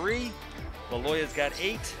got 3. Laloya's got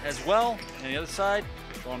 8 as well. And the other side,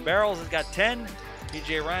 Sean Barrels has got 10.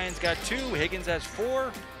 PJ Ryan's got 2. Higgins has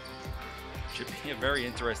 4. Should be a very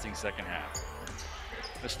interesting second half.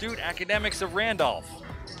 Astute Academics of Randolph.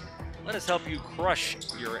 Let us help you crush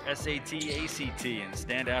your SAT, ACT, and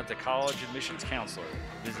stand out to college admissions counselor.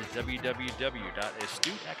 Visit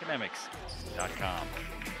www.astuteacademics.com.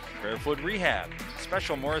 Barefoot Rehab,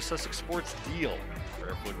 special Morris Sussex Sports deal.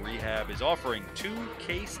 Barefoot Rehab is offering 2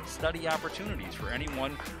 case study opportunities for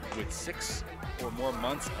anyone with 6 or more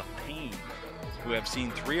months of pain who have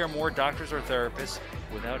seen 3 or more doctors or therapists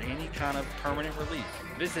without any kind of permanent relief.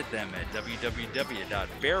 Visit them at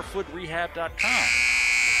www.barefootrehab.com.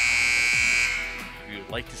 If you'd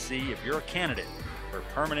like to see if you're a candidate for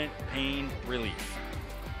permanent pain relief.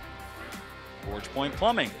 Gorge Point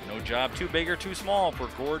Plumbing. No job too big or too small for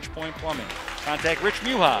Gorge Point Plumbing. Contact Rich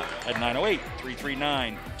Muha at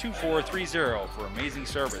 908-339-2430 for amazing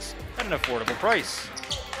service at an affordable price.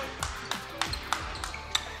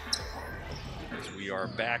 As we are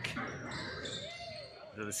back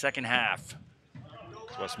to the second half,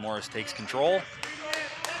 West Morris takes control.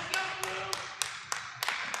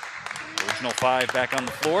 Original 5 back on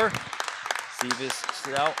the floor. Sevis,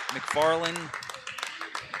 Stout, McFarland,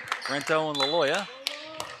 Rento, and Laloya.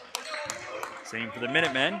 Same for the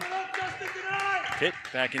Minutemen. Pitt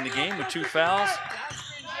back in the game with 2 fouls.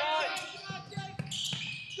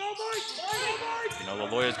 You know,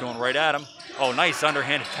 Laloya's going right at him. Oh, nice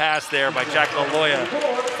underhanded pass there by Jack Laloya.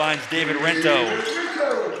 Finds David Rento.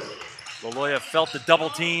 Laloya felt the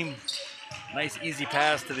double team. Nice easy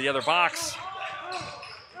pass to the other box.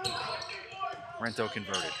 Rento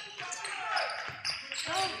converted.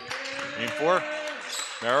 Game 4.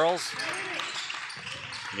 Barrels.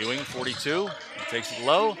 Ewing, 42. He takes it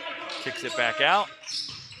low. Kicks it back out.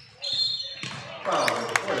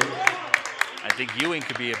 I think Ewing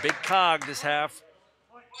could be a big cog this half.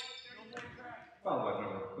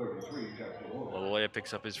 Laloya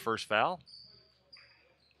picks up his first foul.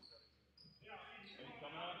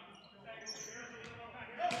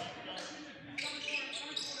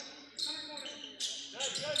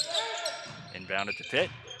 Inbounded to Pitt.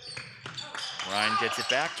 Ryan gets it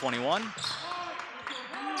back, 21.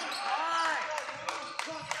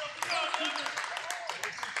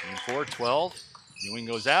 Game 4, 12. Ewing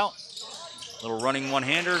goes out. Little running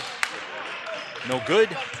one-hander. No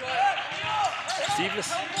good.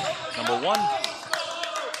 Sevis, number 1.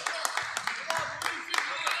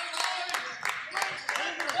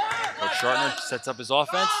 Coach Shartner sets up his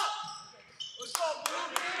offense.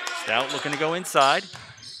 Stout looking to go inside.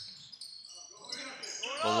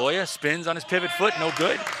 Laloya spins on his pivot foot, no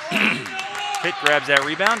good. Pitt grabs that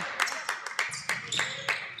rebound.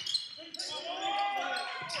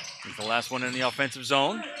 He's the last one in the offensive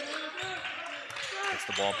zone. Gets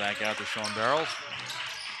the ball back out to Sean Barrels.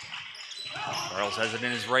 Barrels has it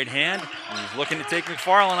in his right hand. And he's looking to take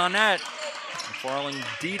McFarland on that. McFarland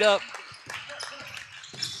D'd up.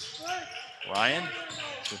 Ryan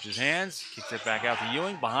switches hands, kicks it back out to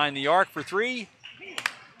Ewing. Behind the arc for 3.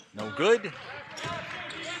 No good.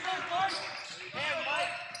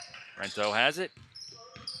 Rento has it.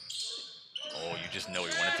 Oh, you just know he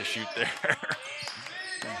wanted to shoot there.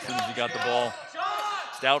 As soon as he got the ball.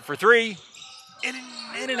 Stout for three. In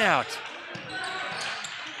and out.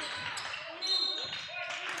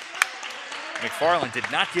 McFarland did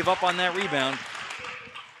not give up on that rebound.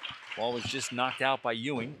 Ball was just knocked out by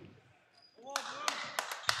Ewing.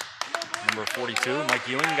 Number 42, Mike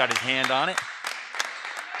Ewing, got his hand on it.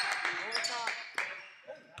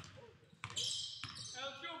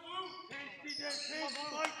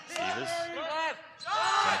 Stevens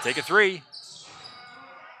gonna take a three.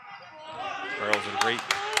 Burrell's in a great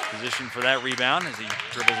position for that rebound as he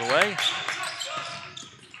dribbles away.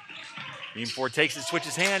 Beamford takes it,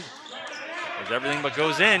 switches hand. Does everything but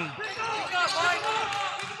goes in.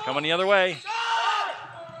 Coming the other way.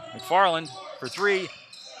 McFarland for three.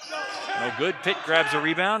 No good. Pitt grabs a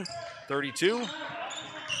rebound. 32.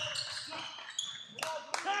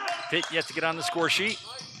 Pitt yet to get on the score sheet.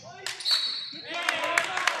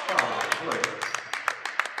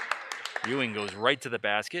 Ewing goes right to the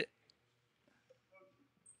basket.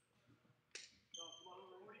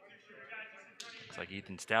 Looks like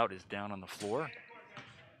Ethan Stout is down on the floor.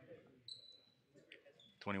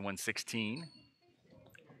 21-16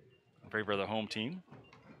 in favor of the home team.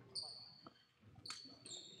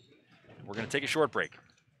 We're going to take a short break.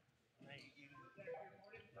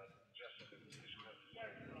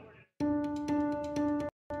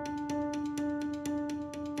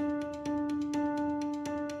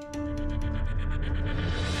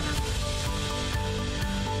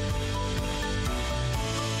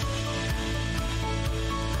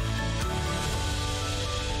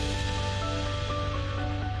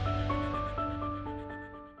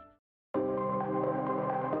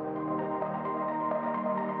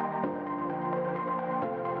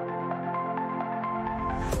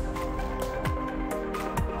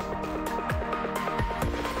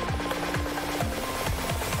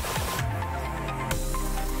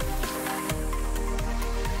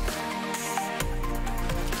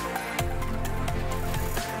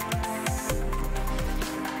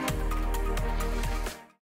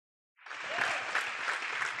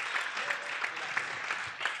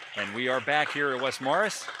 And we are back here at West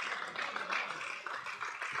Morris.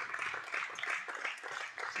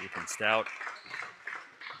 Ethan Stout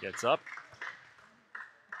gets up,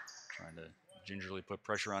 trying to gingerly put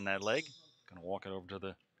pressure on that leg. Gonna walk it over to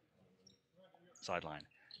the sideline.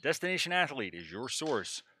 Destination Athlete is your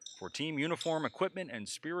source for team uniform equipment and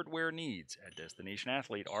spirit wear needs. At Destination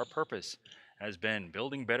Athlete, our purpose has been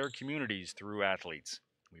building better communities through athletes.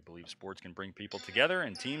 We believe sports can bring people together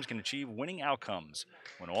and teams can achieve winning outcomes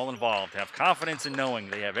when all involved have confidence in knowing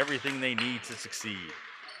they have everything they need to succeed.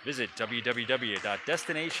 Visit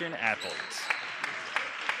www.destinationathletes.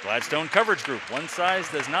 Gladstone Coverage Group, one size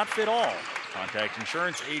does not fit all. Contact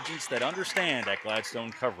insurance agents that understand at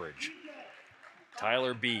Gladstone Coverage.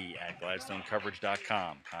 Tyler B. at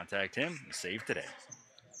gladstonecoverage.com. Contact him and save today.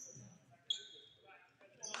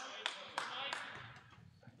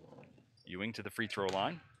 Ewing to the free throw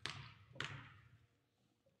line.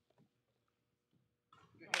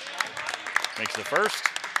 Makes the first.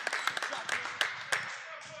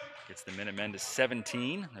 Gets the Minutemen to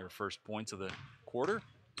 17, their first points of the quarter.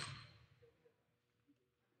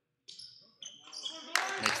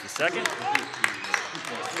 Makes the second.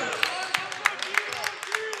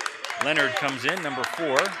 Leonard comes in, number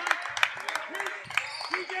 4.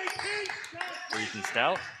 For Ethan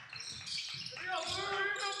Stout.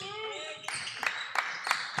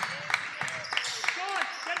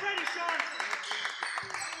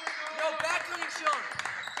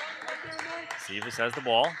 Stevens has the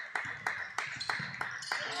ball.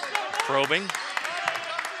 Probing.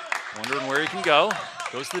 Wondering where he can go.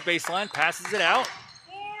 Goes to the baseline, passes it out.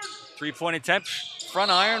 Three-point attempt, front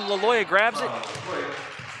iron. LaLoya grabs it.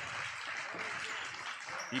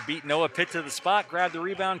 He beat Noah Pitt to the spot, grabbed the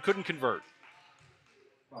rebound, couldn't convert.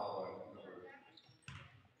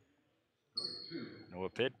 Noah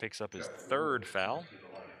Pitt picks up his 3rd foul.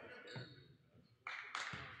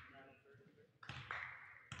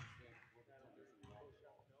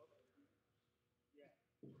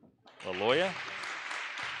 LaLoya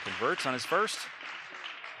converts on his first.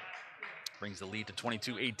 Brings the lead to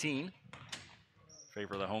 22-18 in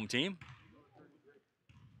favor of the home team.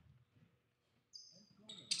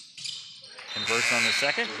 Converts on the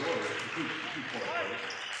second.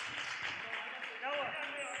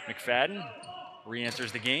 McFadden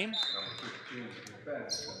re-enters the game.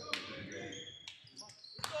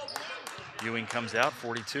 Ewing comes out,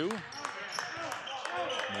 42.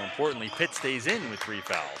 More importantly, Pitt stays in with 3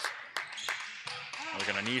 fouls.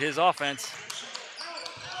 They're going to need his offense.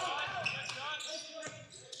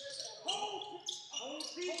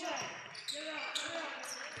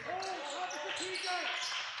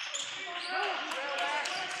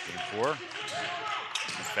 Game 4.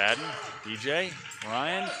 McFadden, DJ,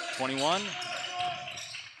 Ryan, 21.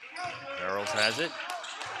 Barrels has it.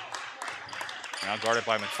 Now guarded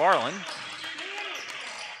by McFarland.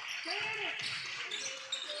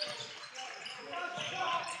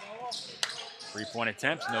 Three-point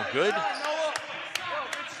attempts, no good.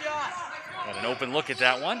 Got an open look at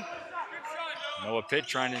that one. Noah Pitt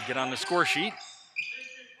trying to get on the score sheet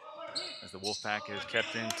as the Wolfpack is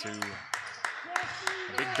kept into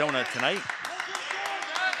a big donut tonight.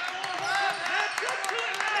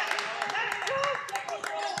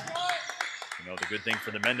 You know, the good thing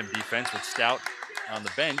for the Mendham defense with Stout on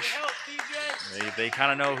the bench, they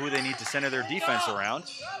kind of know who they need to center their defense around.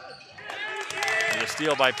 There's a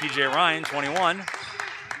steal by P.J. Ryan, 21. He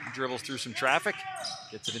dribbles through some traffic,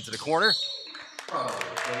 gets it into the corner.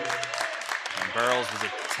 And Barrels was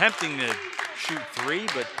attempting to shoot 3,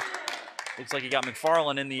 but looks like he got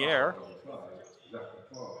McFarland in the air.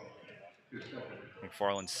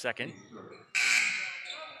 McFarland's second.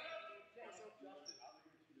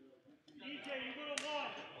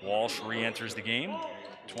 Walsh re-enters the game,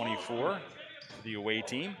 24 for the away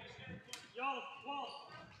team.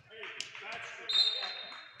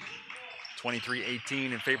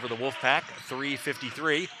 23-18 in favor of the Wolfpack,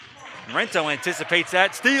 3:53. Rento anticipates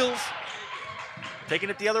that, steals. Taking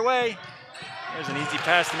it the other way. There's an easy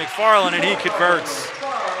pass to McFarland, and he converts.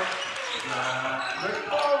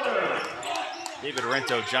 David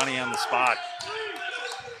Rento, Johnny on the spot.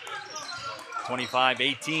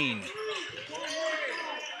 25-18.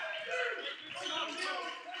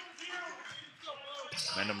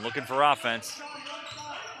 Mendham looking for offense.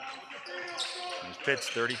 Here's Pitts,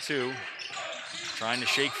 32. Trying to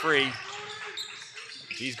shake free.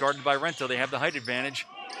 He's guarded by Rento. They have the height advantage.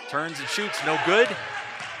 Turns and shoots, no good.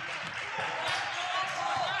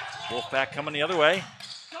 Wolfpack coming the other way.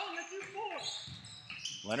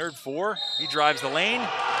 Leonard, 4. He drives the lane.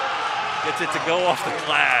 Gets it to go off the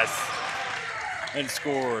glass and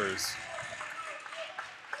scores.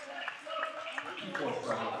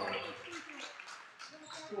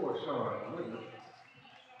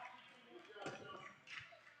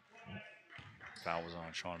 Foul was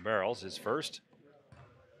on Sean Barrels, his first.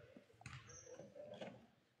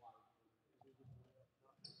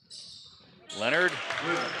 Leonard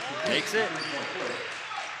makes it.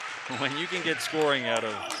 When you can get scoring out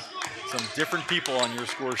of some different people on your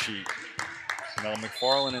score sheet, you know,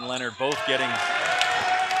 McFarland and Leonard both getting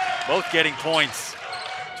points.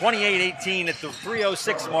 28-18 at the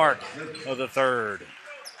 3:06 mark of the third.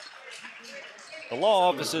 The law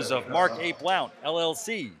offices of Mark A. Blount,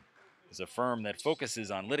 LLC, is a firm that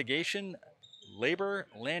focuses on litigation, labor,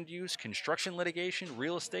 land use, construction litigation,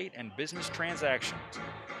 real estate, and business transactions.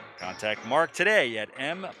 Contact Mark today at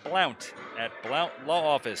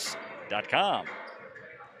mblount@blountLawOffice.com.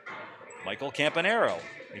 Michael Campanero.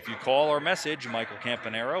 If you call or message Michael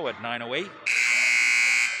Campanero at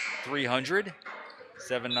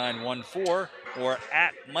 908-300-7914 or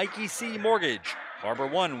at Mikey C. Mortgage, Harbor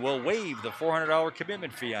One will waive the $400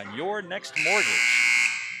 commitment fee on your next mortgage.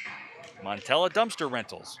 Montella Dumpster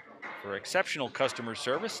Rentals. For exceptional customer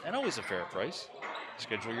service and always a fair price,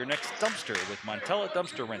 schedule your next dumpster with Montella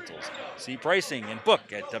Dumpster Rentals. See pricing and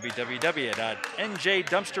book at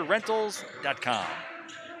www.njdumpsterrentals.com.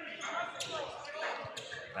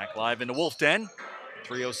 Back live in the Wolf Den.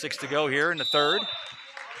 3:06 to go here in the third.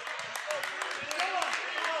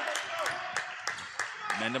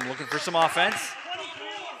 Mendham looking for some offense.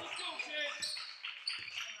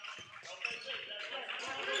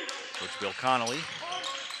 Coach Bill Connolly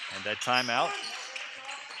and that timeout.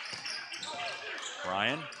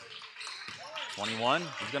 Ryan, 21.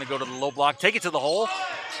 He's going to go to the low block, take it to the hole.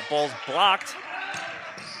 The ball's blocked.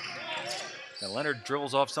 And Leonard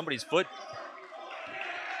dribbles off somebody's foot.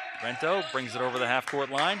 Rento brings it over the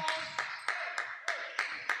half-court line.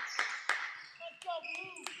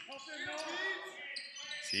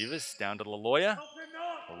 Sivas down to Laloya.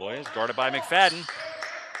 Laloya's guarded by McFadden.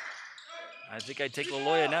 I think I'd take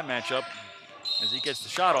Laloya in that matchup as he gets the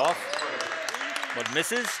shot off, but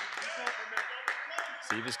misses.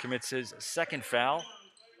 Sivas commits his second foul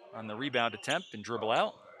on the rebound attempt and dribble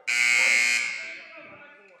out.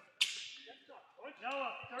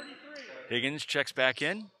 Higgins checks back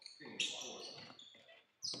in.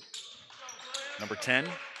 Number 10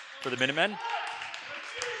 for the Minutemen.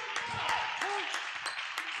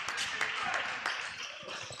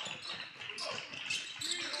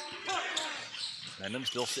 Mendham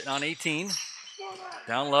still sitting on 18.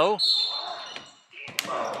 Down low.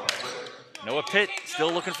 Noah Pitt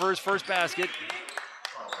still looking for his first basket.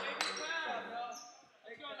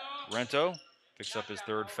 Rento picks up his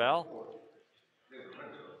third foul.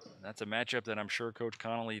 That's a matchup that I'm sure Coach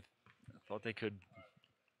Connolly thought they could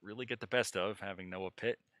really get the best of, having Noah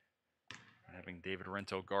Pitt and having David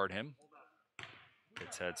Rento guard him.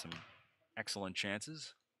 Pitt's had some excellent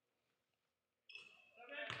chances.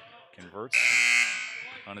 Converts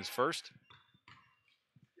on his first.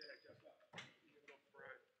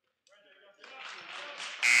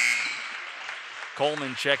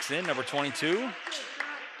 Coleman checks in, number 22.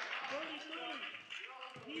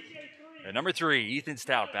 And number 3, Ethan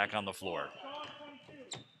Stout back on the floor.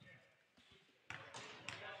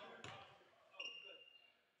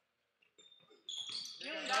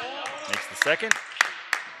 Makes the second.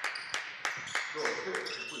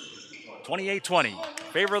 28-20,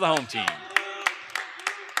 favor of the home team.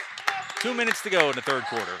 2 minutes to go in the third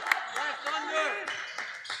quarter.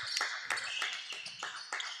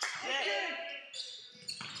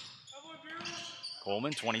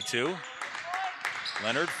 Coleman, 22.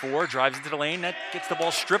 Leonard, 4, drives into the lane. That gets the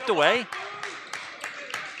ball stripped away.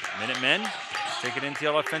 Minutemen take it into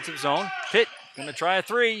the offensive zone. Pitt gonna try a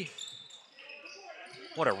 3.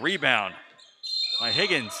 What a rebound by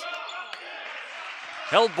Higgins.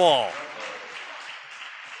 Held ball.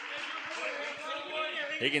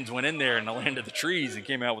 Higgins went in there in the land of the trees and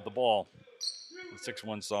came out with the ball. The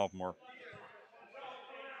 6'1" sophomore.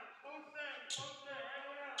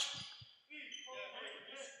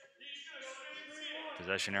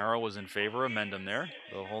 Possession arrow was in favor of Mendham there.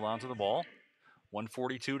 They'll hold on to the ball.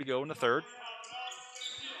 1:42 to go in the third.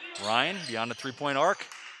 Ryan beyond the three-point arc.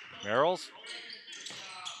 Barrels.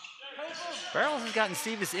 Barrels has gotten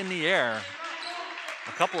Stevens in the air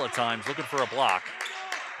a couple of times looking for a block.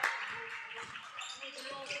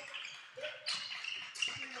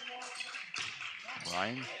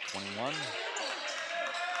 Ryan, 21.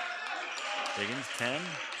 Higgins, 10.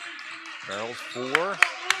 Barrels, 4.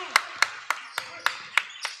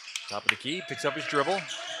 Top of the key, picks up his dribble.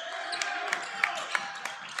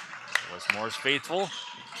 Wes Morris faithful.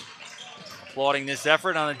 Applauding this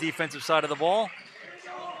effort on the defensive side of the ball.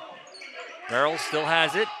 Barrels still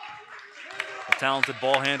has it. The talented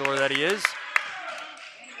ball handler that he is.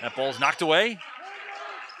 That ball's knocked away.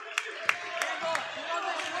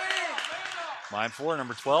 Line 4,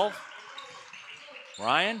 number 12.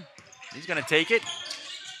 Ryan, he's gonna take it.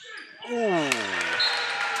 Ooh,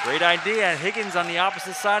 great idea. Higgins on the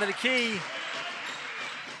opposite side of the key.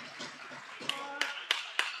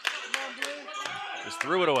 Just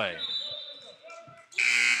threw it away.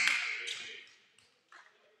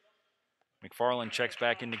 McFarland checks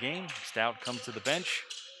back in the game. Stout comes to the bench.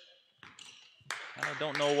 I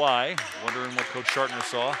don't know why. Wondering what Coach Shartner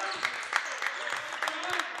saw.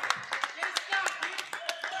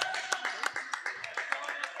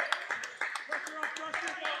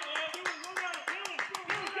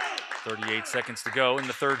 .38 seconds to go in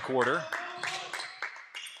the third quarter.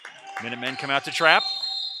 Minutemen come out to trap.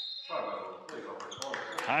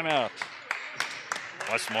 Timeout.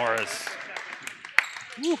 Wes Morris.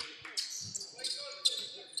 Woo.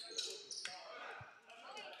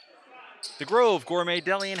 The Grove Gourmet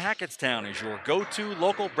Deli in Hackettstown is your go-to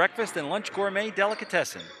local breakfast and lunch gourmet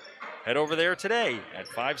delicatessen. Head over there today at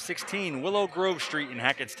 516 Willow Grove Street in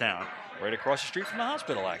Hackettstown, right across the street from the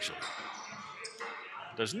hospital, actually.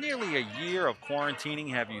 Does nearly a year of quarantining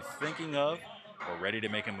have you thinking of or ready to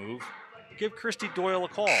make a move? Give Christy Doyle a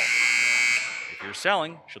call. If you're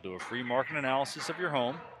selling, she'll do a free market analysis of your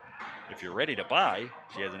home. If you're ready to buy,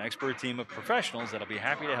 she has an expert team of professionals that'll be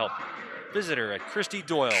happy to help you. Visit her at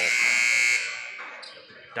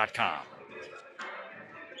ChristyDoyle.com.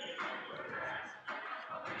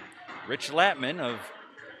 Rich Latman of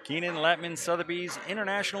Keenan Latman Sotheby's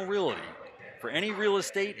International Realty. For any real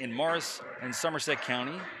estate in Morris and Somerset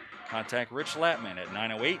County, contact Rich Latman at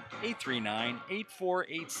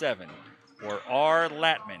 908-839-8487 or R.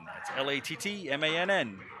 Latman, that's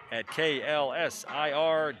L-A-T-T-M-A-N-N, at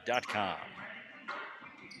KLSIR.com.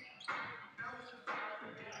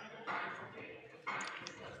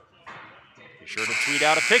 Be sure to tweet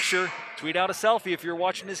out a picture, tweet out a selfie if you're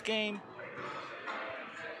watching this game.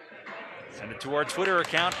 Send it to our Twitter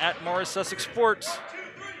account at Morris Sussex Sports.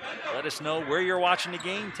 Let us know where you're watching the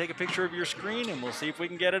game. Take a picture of your screen, and we'll see if we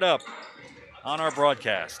can get it up on our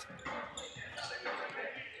broadcast.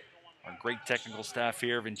 Our great technical staff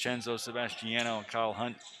here, Vincenzo Sebastiano and Kyle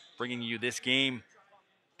Hunt, bringing you this game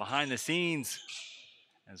behind the scenes.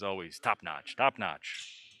 As always, top notch, top notch.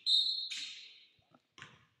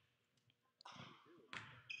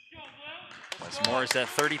 Wes Morris at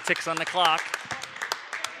 30 ticks on the clock.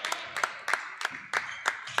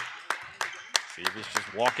 Davis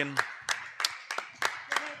just walking.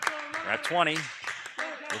 We're at 20.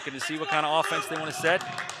 Looking to see what kind of offense they want to set.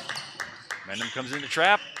 Mendham comes in the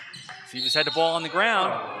trap. Davis had the ball on the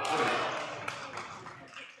ground.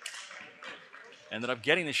 Ended up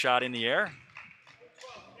getting the shot in the air.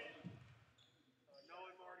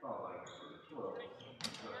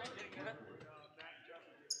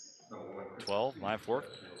 Live work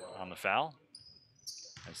on the foul.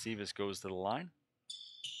 As Sivas goes to the line.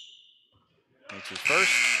 Makes his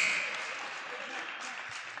first.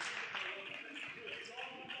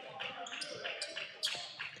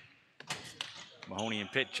 Mahoney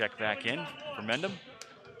and Pitt check back in for Mendham.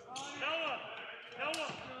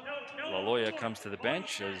 LaLoya comes to the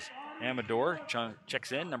bench as Amador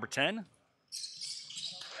checks in, number 10.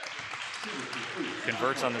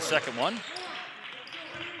 Converts on the second one.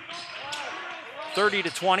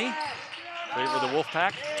 30-20, favor the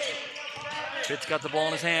Wolfpack. Pitt's got the ball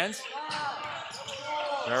in his hands.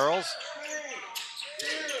 Barrels.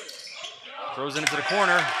 Throws it into the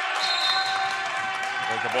corner.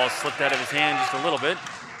 Like the ball slipped out of his hand just a little bit.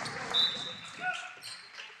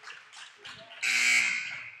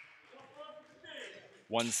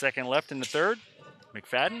 One second left in the third.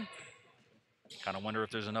 McFadden. Kind of wonder if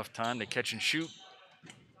there's enough time to catch and shoot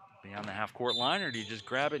beyond the half-court line, or do you just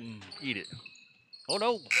grab it and eat it? Oh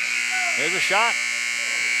no, there's a shot.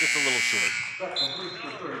 Just a little short.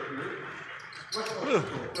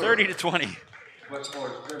 30-20.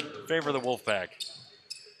 Favor the Wolfpack.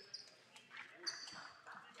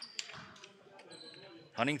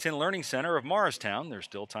 Huntington Learning Center of Morristown. There's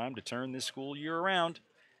still time to turn this school year around.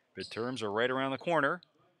 Midterms are right around the corner,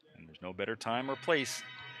 and there's no better time or place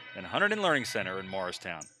than Huntington Learning Center in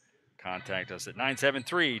Morristown. Contact us at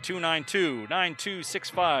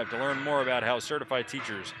 973-292-9265 to learn more about how certified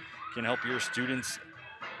teachers can help your students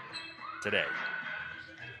today.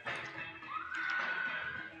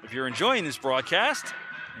 If you're enjoying this broadcast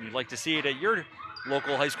and you'd like to see it at your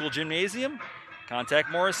local high school gymnasium, contact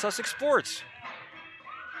Morris Sussex Sports.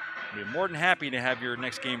 We're more than happy to have your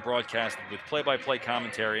next game broadcasted with play-by-play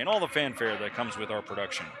commentary and all the fanfare that comes with our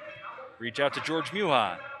production. Reach out to George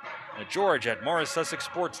Muha at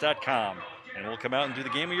george@morrissussexsports.com, and we'll come out and do the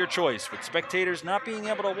game of your choice. With spectators not being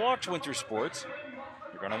able to watch winter sports,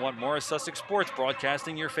 you're going to want Morris Sussex Sports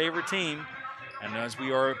broadcasting your favorite team. And as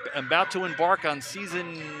we are about to embark on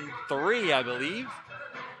season 3, I believe,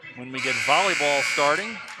 when we get volleyball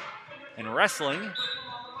starting and wrestling,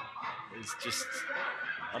 is just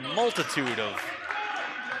a multitude of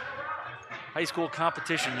high school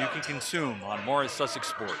competition you can consume on Morris Sussex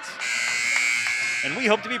Sports. And we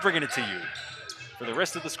hope to be bringing it to you for the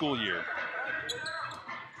rest of the school year.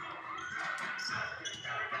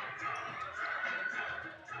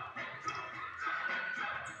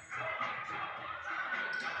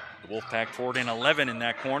 The Wolfpack poured in 11 in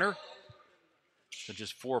that corner, so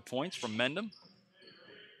just 4 points from Mendham.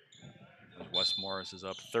 West Morris is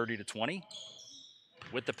up 30-20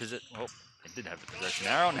 with the position. Oh, they did have the possession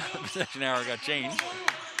arrow. Now the possession arrow got changed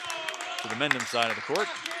to the Mendham side of the court.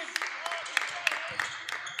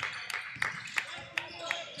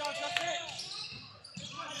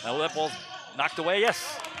 Now that ball's knocked away,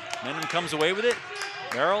 yes. Mendham comes away with it.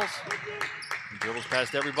 Barrels. Dribbles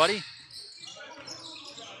past everybody.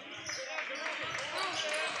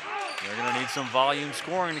 They're going to need some volume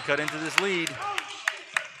scoring to cut into this lead.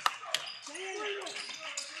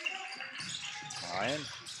 Ryan.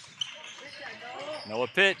 Noah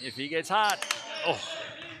Pitt, if he gets hot. Oh,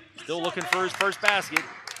 still looking for his first basket.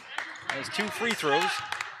 Has 2 free throws.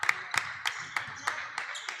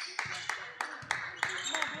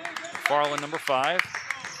 Farland, number 5.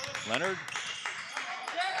 Leonard.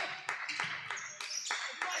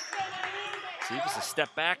 See if it's a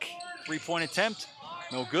step back. 3-point attempt.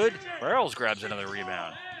 No good. Barrels grabs another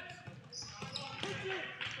rebound.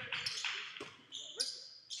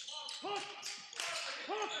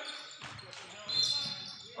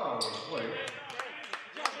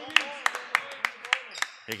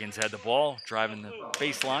 Higgins had the ball, driving the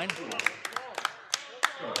baseline.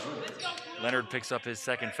 Leonard picks up his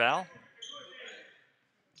second foul.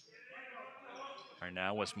 Right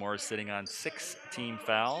now, West Morris sitting on 6 team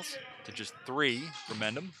fouls to just 3 for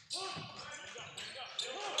Mendham.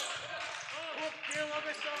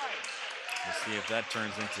 We'll see if that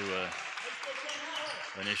turns into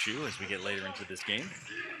an issue as we get later into this game.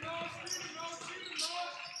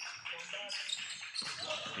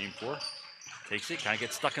 Team 4 takes it, kind of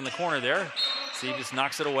gets stuck in the corner there. Seavis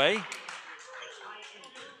knocks it away.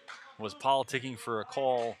 Was politicking for a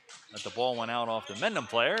call that the ball went out off the Mendham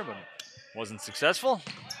player, but wasn't successful.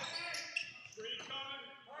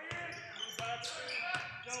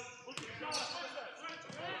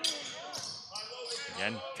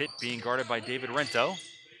 Again, Pitt being guarded by David Rento.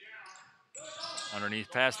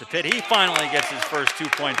 Underneath pass to Pitt. He finally gets his first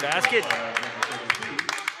 2-point basket.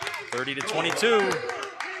 30-22.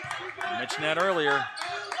 I mentioned that earlier.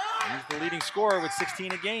 He's the leading scorer with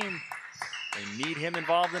 16 a game. They need him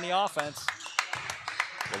involved in the offense.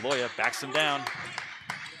 Laloya backs him down.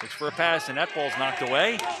 Looks for a pass, and that ball's knocked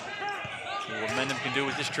away. See what Mendham can do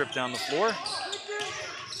with this trip down the floor.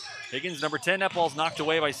 Higgins, number 10. That ball's knocked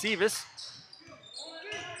away by Seavis.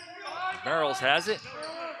 Barrels has it.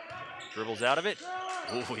 Dribbles out of it.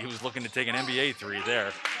 Ooh, he was looking to take an NBA three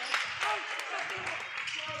there.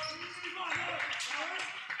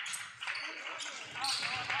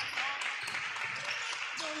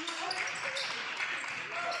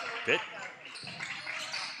 Pitt.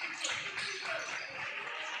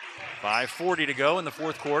 5:40 to go in the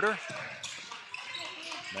fourth quarter.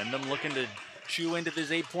 Mendham looking to chew into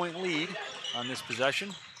this 8-point lead on this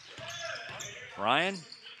possession. Ryan.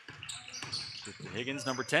 Higgins,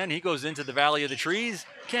 number 10. He goes into the Valley of the Trees.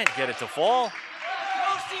 Can't get it to fall.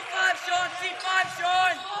 C5, Sean. C5,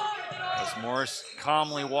 Sean. Wes Morris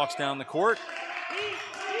calmly walks down the court.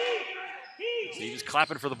 He was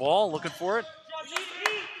clapping for the ball, looking for it.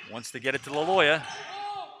 Wants to get it to Laloya.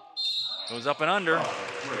 Goes up and under.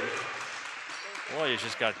 Laloya's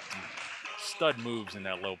just got stud moves in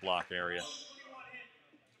that low block area.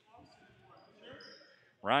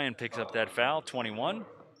 Ryan picks up that foul, 21.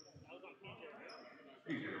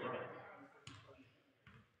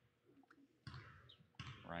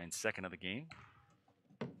 Ryan's second of the game.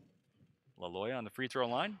 Laloya on the free throw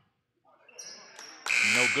line.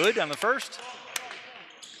 No good on the first.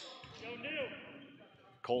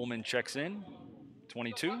 Coleman checks in,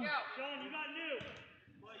 22.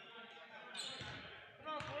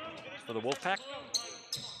 For the Wolfpack.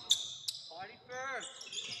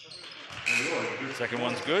 Second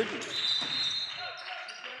one's good.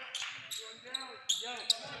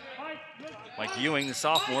 Mike Ewing, the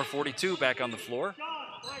sophomore, 42, back on the floor.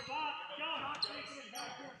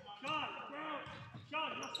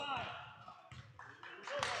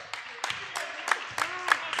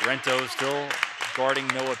 Rento still guarding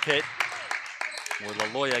Noah Pitt, where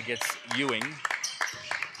Laloya gets Ewing.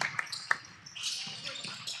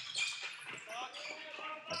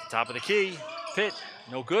 At the top of the key, Pitt,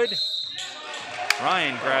 no good.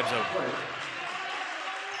 Ryan grabs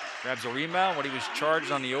a rebound. What he was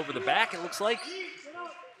charged on the over the back, it looks like.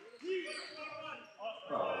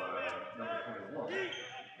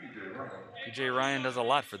 PJ Ryan does a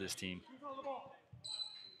lot for this team.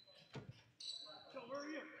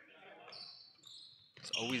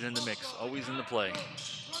 He's always in the mix, always in the play.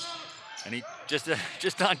 And he just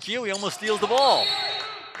on cue, he almost steals the ball.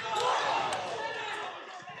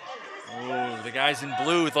 Oh, the guys in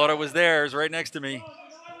blue thought it was theirs right next to me.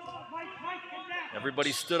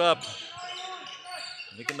 Everybody stood up,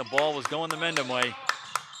 thinking the ball was going the Mendham way.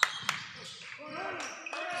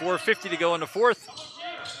 4:50 to go in the fourth.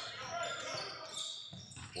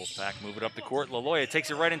 Wolfpack move it up the court. Laloya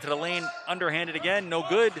takes it right into the lane, underhanded again, no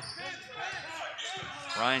good.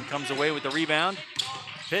 Ryan comes away with the rebound.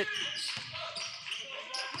 Pitt.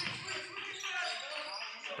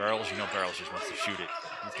 Barrels, you know Barrels just wants to shoot it.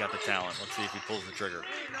 He's got the talent. Let's see if he pulls the trigger.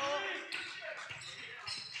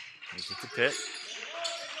 Moves it to Pitt.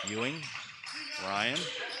 Ewing. Ryan.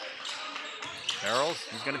 Barrels,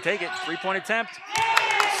 he's going to take it. 3-point attempt.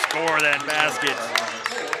 Score that basket.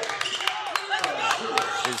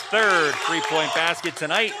 His third 3-point basket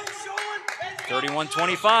tonight.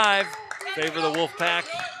 31-25. Favor the Wolfpack.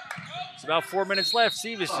 It's about 4 minutes left.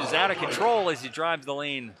 Seavis is out of control as he drives the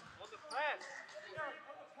lane.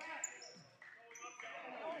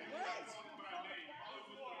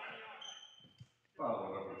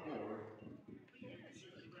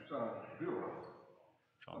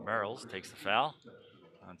 Sean Barrels takes the foul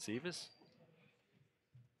on Seavis.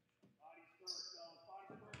 Let's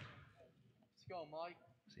go, Mike.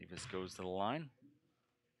 Seavis goes to the line.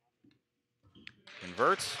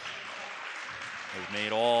 Converts. Has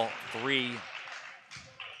made all 3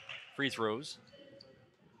 free throws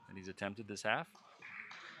that he's attempted this half.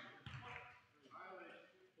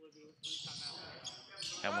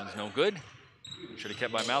 That one's no good. Should have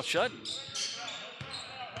kept my mouth shut.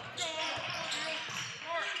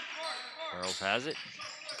 Barrels has it.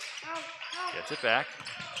 Gets it back.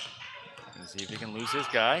 Gonna see if he can lose his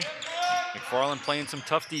guy. McFarland playing some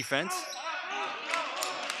tough defense.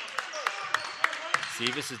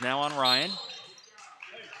 Seavis is now on Ryan.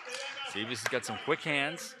 Seavis has got some quick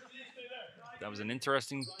hands. That was an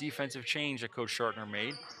interesting defensive change that Coach Shartner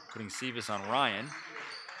made, putting Seavis on Ryan.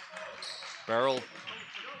 Barrel,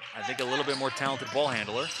 I think, a little bit more talented ball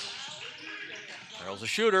handler. Barrels a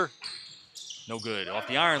shooter. No good. Off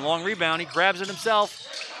the iron, long rebound. He grabs it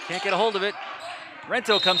himself. Can't get a hold of it.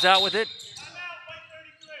 Rento comes out with it.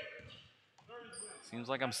 Seems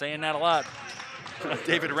like I'm saying that a lot.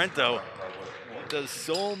 David Rento does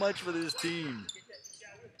so much for this team.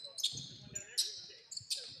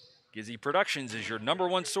 Gizzy Productions is your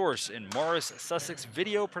 #1 source in Morris Sussex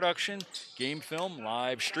video production, game film,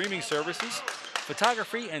 live streaming services,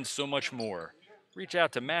 photography, and so much more. Reach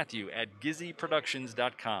out to Matthew at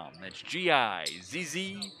gizzyproductions.com. That's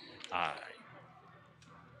Gizzi.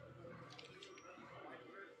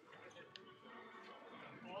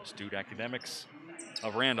 Astute Academics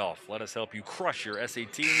of Randolph. Let us help you crush your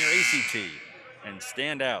SAT and your ACT and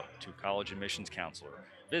stand out to college admissions counselor.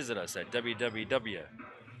 Visit us at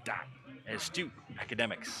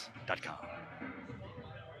www.astuteacademics.com.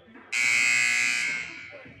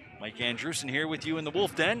 Mike Andrewson here with you in the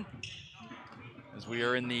Wolf Den as we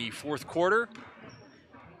are in the 4th quarter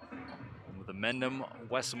with the Mendham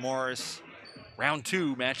West Morris round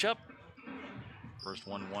 2 matchup. First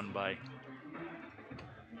one won by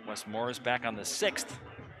West Morris back on the 6th,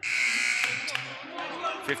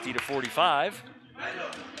 50-45.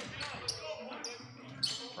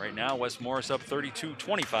 Right now, West Morris up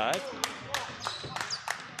 32-25.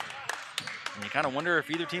 And you kind of wonder if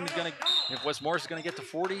either team is going to, if West Morris is going to get to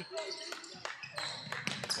 40.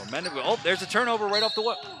 Or Mendham. Oh, there's a turnover right off the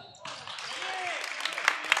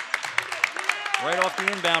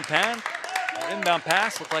inbound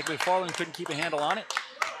pass. Looked like McFarland couldn't keep a handle on it.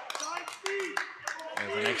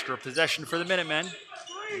 There's an extra possession for the Minutemen.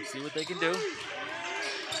 Let's see what they can do.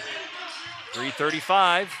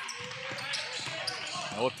 3:35.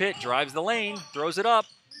 Noah Pitt drives the lane, throws it up.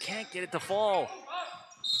 Can't get it to fall.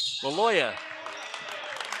 Laloya.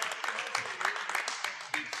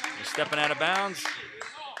 He's stepping out of bounds.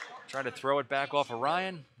 Trying to throw it back off of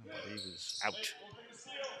Ryan. He was out.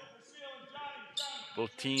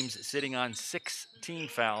 Both teams sitting on 6 team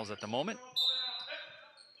fouls at the moment.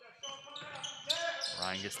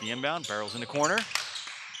 Ryan gets the inbound, barrels in the corner.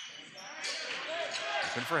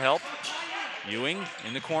 Looking for help. Ewing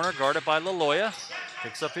in the corner, guarded by Laloya.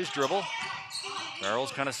 Picks up his dribble.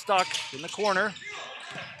 Barrels kind of stuck in the corner.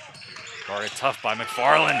 Guarded tough by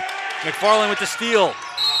McFarland. McFarland with the steal.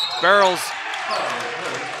 Barrels.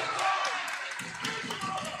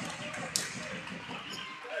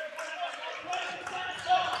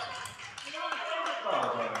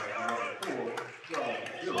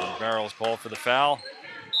 Barrels called for the foul.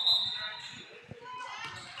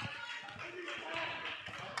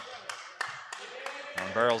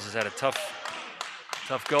 Barrels has had a tough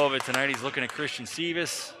go of it tonight. He's looking at Christian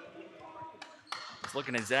Sevis. He's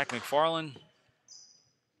looking at Zach McFarland.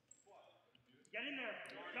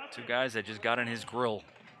 2 guys that just got in his grill.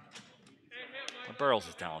 But Barrels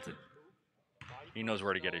is talented. He knows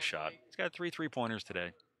where to get his shot. He's got 3 3-pointers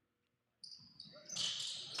today.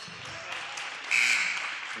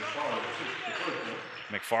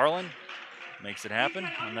 McFarland makes it happen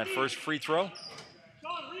on that first free throw.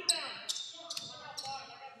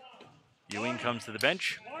 Ewing comes to the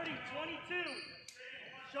bench.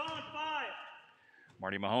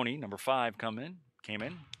 Marty Mahoney, number 5, came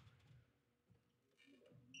in.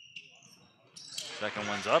 Second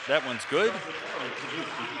one's up. That one's good.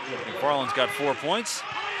 McFarland's got 4 points.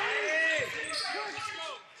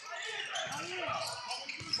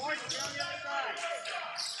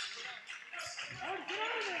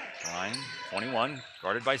 Line 21,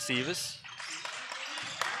 guarded by Sevis.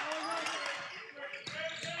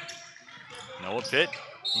 Noah Pitt,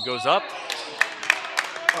 he goes up.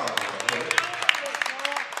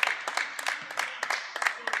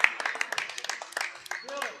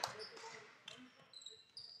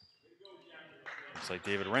 Looks like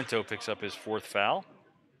David Rento picks up his 4th foul.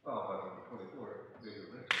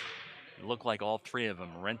 It looked like all 3 of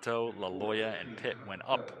them, Rento, Laloya, and Pitt, went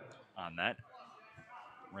up on that.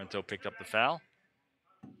 Rento picked up the foul.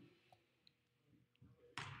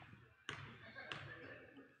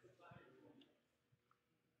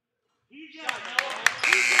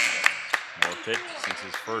 Noah Pitt since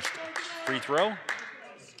his first free throw.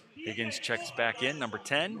 Higgins checks back in, number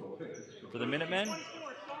 10 for the Minutemen.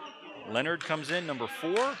 Leonard comes in, number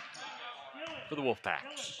 4 for the Wolfpack.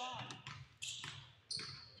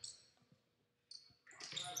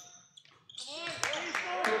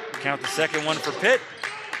 Count the second one for Pitt.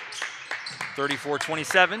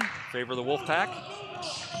 34-27, favor the Wolfpack.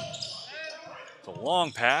 It's a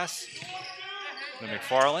long pass to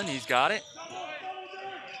McFarland, he's got it.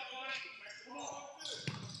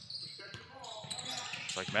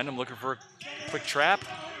 It's like Mendham looking for a quick trap.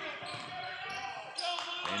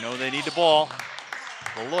 They know they need the ball.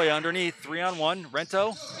 Laloya underneath, 3-on-1.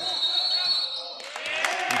 Rento.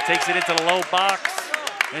 He takes it into the low box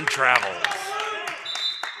and travels.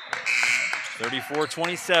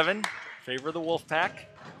 34-27, favor of the Wolfpack.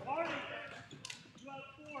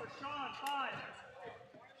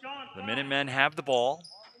 The Minutemen have the ball.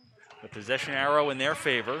 The possession arrow in their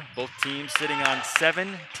favor. Both teams sitting on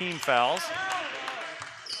 7 team fouls.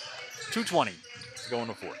 2:20 to go in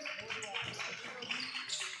the fourth.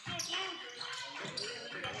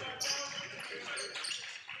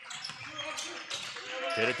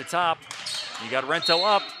 Hit at the top. You got Rento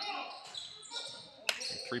up.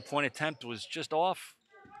 The three-point attempt was just off.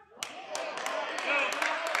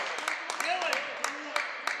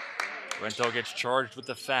 Rento gets charged with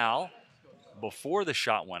the foul before the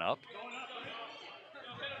shot went up.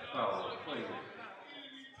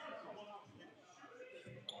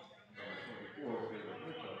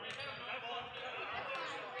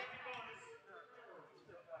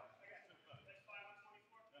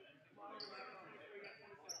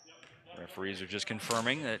 Referees are just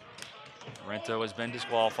confirming that Rento has been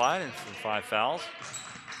disqualified and for 5 fouls.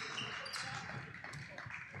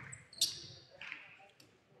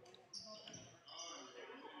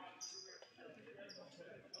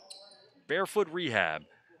 Barefoot Rehab,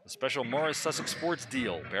 a special Morris Sussex Sports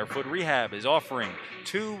deal. Barefoot Rehab is offering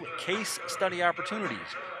 2 case study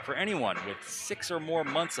opportunities for anyone with 6 or more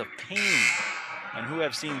months of pain and who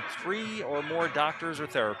have seen 3 or more doctors or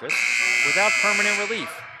therapists without permanent relief.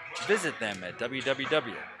 Visit them at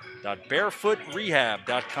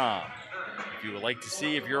www.barefootrehab.com if you would like to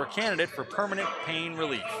see if you're a candidate for permanent pain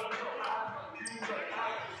relief.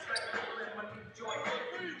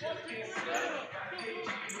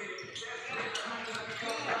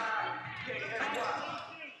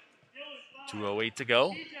 .208 to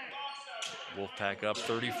go. Wolfpack up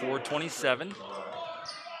 34-27.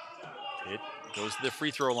 It goes to the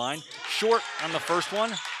free throw line. Short on the first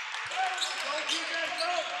one.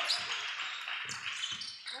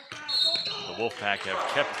 The Wolfpack have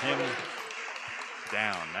kept him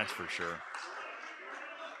down, that's for sure.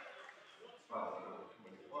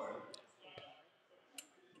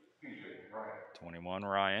 .21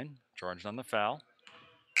 Ryan, charged on the foul.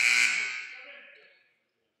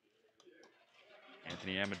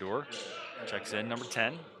 Anthony Amador checks in, number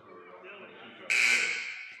 10.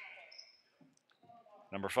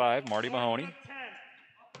 Number 5, Marty Mahoney,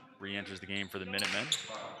 re-enters the game for the Minutemen.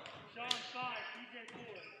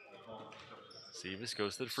 Sivas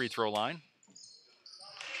goes to the free throw line.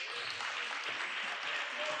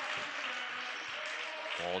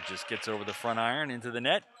 Ball just gets over the front iron into the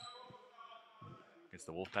net. Gets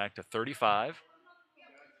the Wolfpack to 35.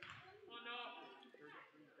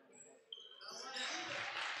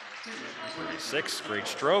 .36, great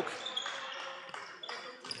stroke.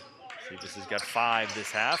 Sivas has got 5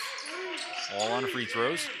 this half, all on free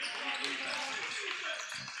throws.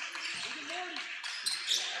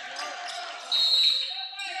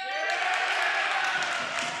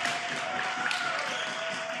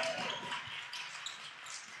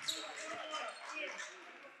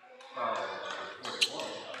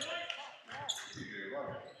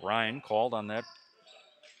 Ryan called on that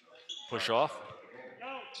push off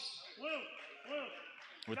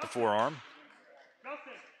with the forearm.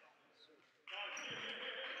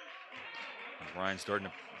 Ryan's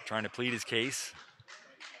trying to plead his case.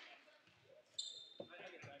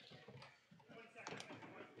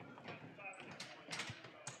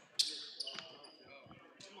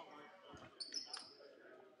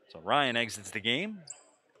 So Ryan exits the game.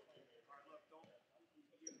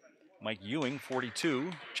 Mike Ewing,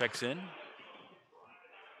 42, checks in.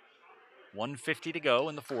 1:50 to go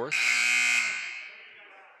in the fourth.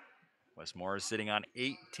 Wes Morris sitting on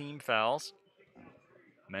 8 team fouls.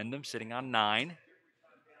 Mendham sitting on 9.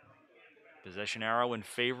 Possession arrow in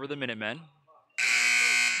favor of the Minutemen.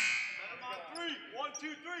 1,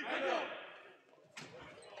 2, 3.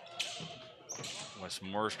 Wes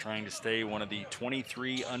Morris trying to stay one of the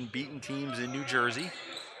 23 unbeaten teams in New Jersey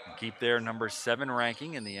and keep their number 7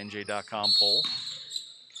 ranking in the NJ.com poll,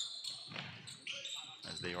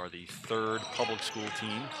 as they are the 3rd public school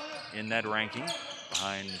team in that ranking,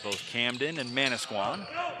 behind both Camden and Manasquan.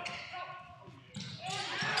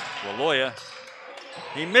 Laloya,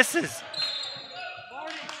 he misses.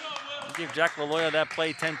 You give Jack Laloya that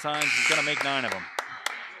play 10 times, he's gonna make 9 of them.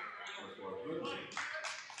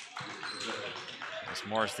 Wes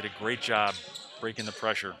Morris did a great job breaking the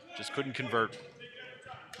pressure, just couldn't convert.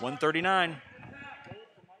 139.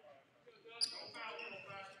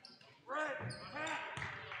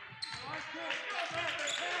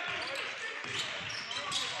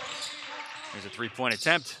 There's a 3-point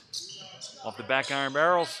attempt. Off the back iron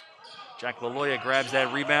barrels. Jack LaLoya grabs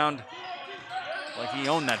that rebound like he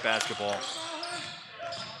owned that basketball.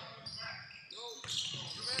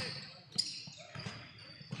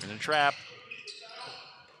 In the trap.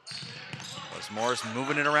 Wes Morris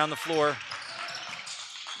moving it around the floor.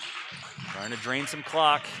 Trying to drain some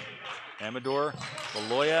clock. Amador,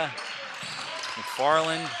 LaLoya,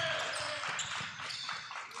 McFarland.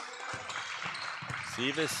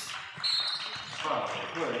 Sevis.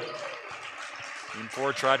 Team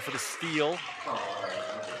 4 tried for the steal.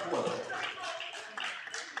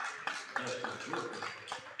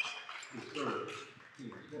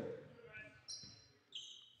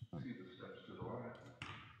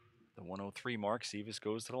 The 103 mark, Sevis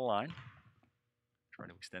goes to the line. Trying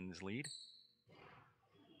to extend his lead.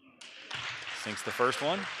 Sinks the first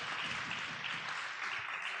one.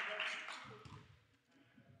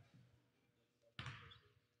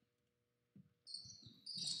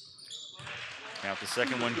 Count the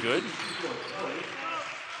second one good.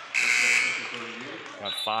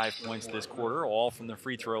 Got 5 points this quarter, all from the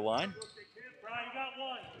free throw line.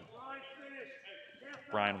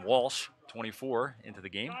 Brian Walsh, 24, into the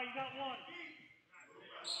game.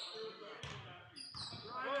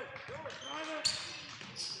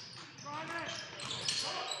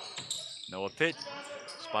 Noah Pitt,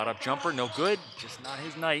 spot up jumper, no good, just not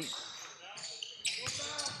his night.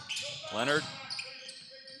 Leonard,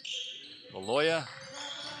 LaLoya,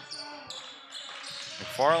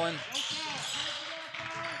 McFarland.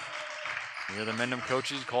 Here are the Mendham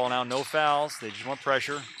coaches calling out no fouls, they just want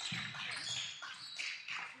pressure.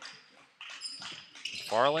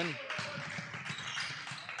 McFarland,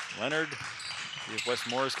 Leonard, see if Wes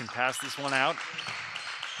Morris can pass this one out.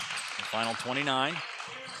 The final 29.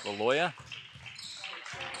 LaLoya.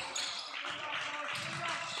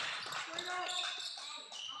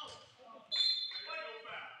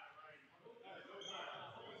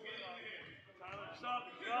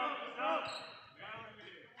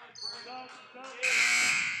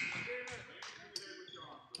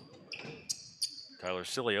 Tyler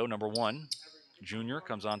Cilio, number 1, junior,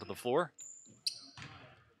 comes onto the floor.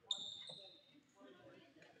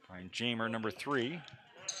 Brian Jamer, number 3.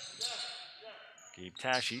 Gabe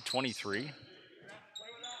Tashi, 23.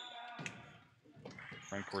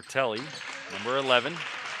 Frank Cortelli, number 11,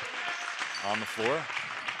 on the floor.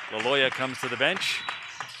 LaLoya comes to the bench.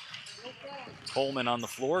 Coleman on the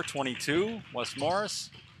floor, 22. Wes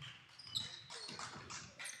Morris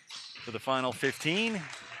for the final 15.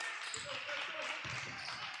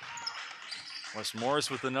 Wes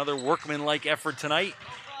Morris with another workmanlike effort tonight.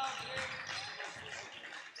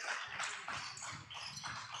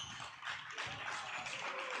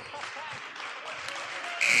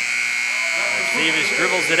 Davis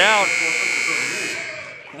dribbles it out.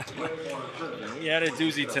 We had a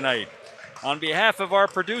doozy tonight. On behalf of our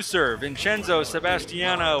producer, Vincenzo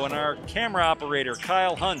Sebastiano, and our camera operator,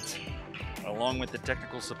 Kyle Hunt, along with the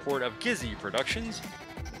technical support of Gizzy Productions,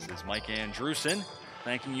 this is Mike Andrewson,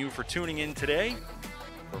 thanking you for tuning in today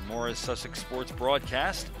for Morris Sussex Sports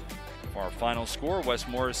broadcast. For our final score, West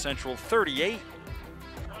Morris Central 38,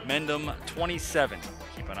 Mendham 27.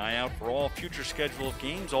 Keep an eye out for all future schedule of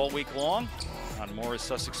games all week long on Morris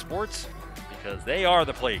Sussex Sports, because they are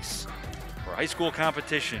the place for high school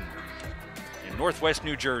competition in Northwest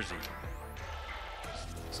New Jersey.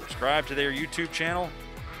 Subscribe to their YouTube channel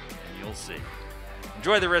and you'll see.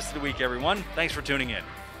 Enjoy the rest of the week, everyone. Thanks for tuning in.